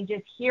to you. I can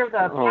just hear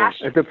the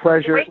passion. The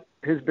pleasure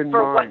has been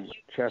mine,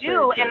 Chef.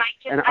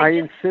 I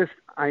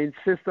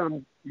insist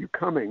on you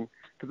coming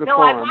to the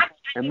farm.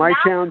 And my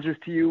challenge is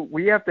to you: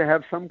 we have to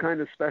have some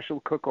kind of special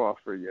cook-off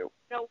for you.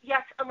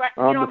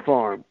 On the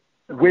farm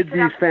with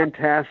these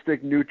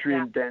fantastic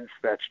nutrient-dense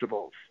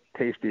vegetables,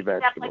 tasty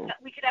vegetables.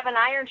 We could have an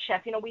Iron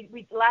Chef. You know,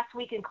 we last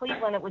week in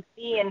Cleveland, it was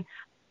me and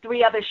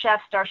 3 other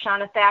chefs,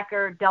 Darshana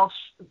Thacker, Del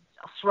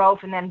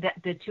Schroff, and then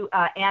the two,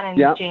 Anna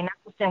and Jane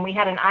Nicholson. We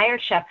had an Iron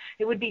Chef.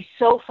 It would be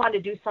so fun to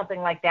do something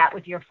like that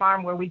with your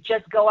farm, where we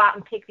just go out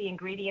and pick the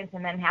ingredients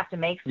and then have to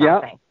make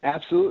something. Yeah,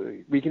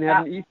 absolutely. We can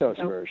have an Ethos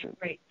version.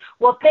 Great.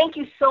 Well, thank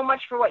you so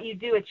much for what you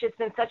do. It's just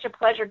been such a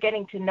pleasure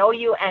getting to know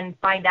you and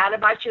find out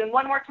about you. And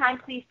one more time,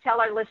 please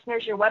tell our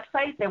listeners your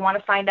website if they want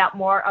to find out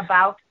more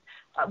about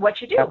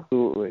what you do.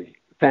 Absolutely.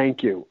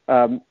 Thank you.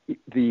 The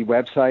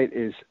website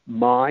is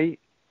myethoshealth.com.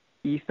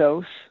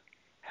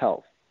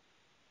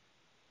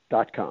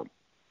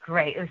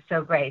 Great. It was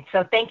so great.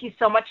 So thank you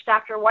so much,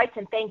 Dr. Weiss,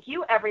 and thank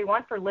you,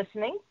 everyone, for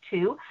listening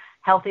to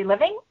Healthy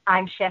Living.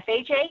 I'm Chef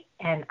AJ,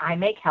 and I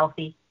make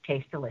healthy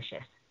taste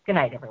delicious. Good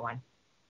night, everyone.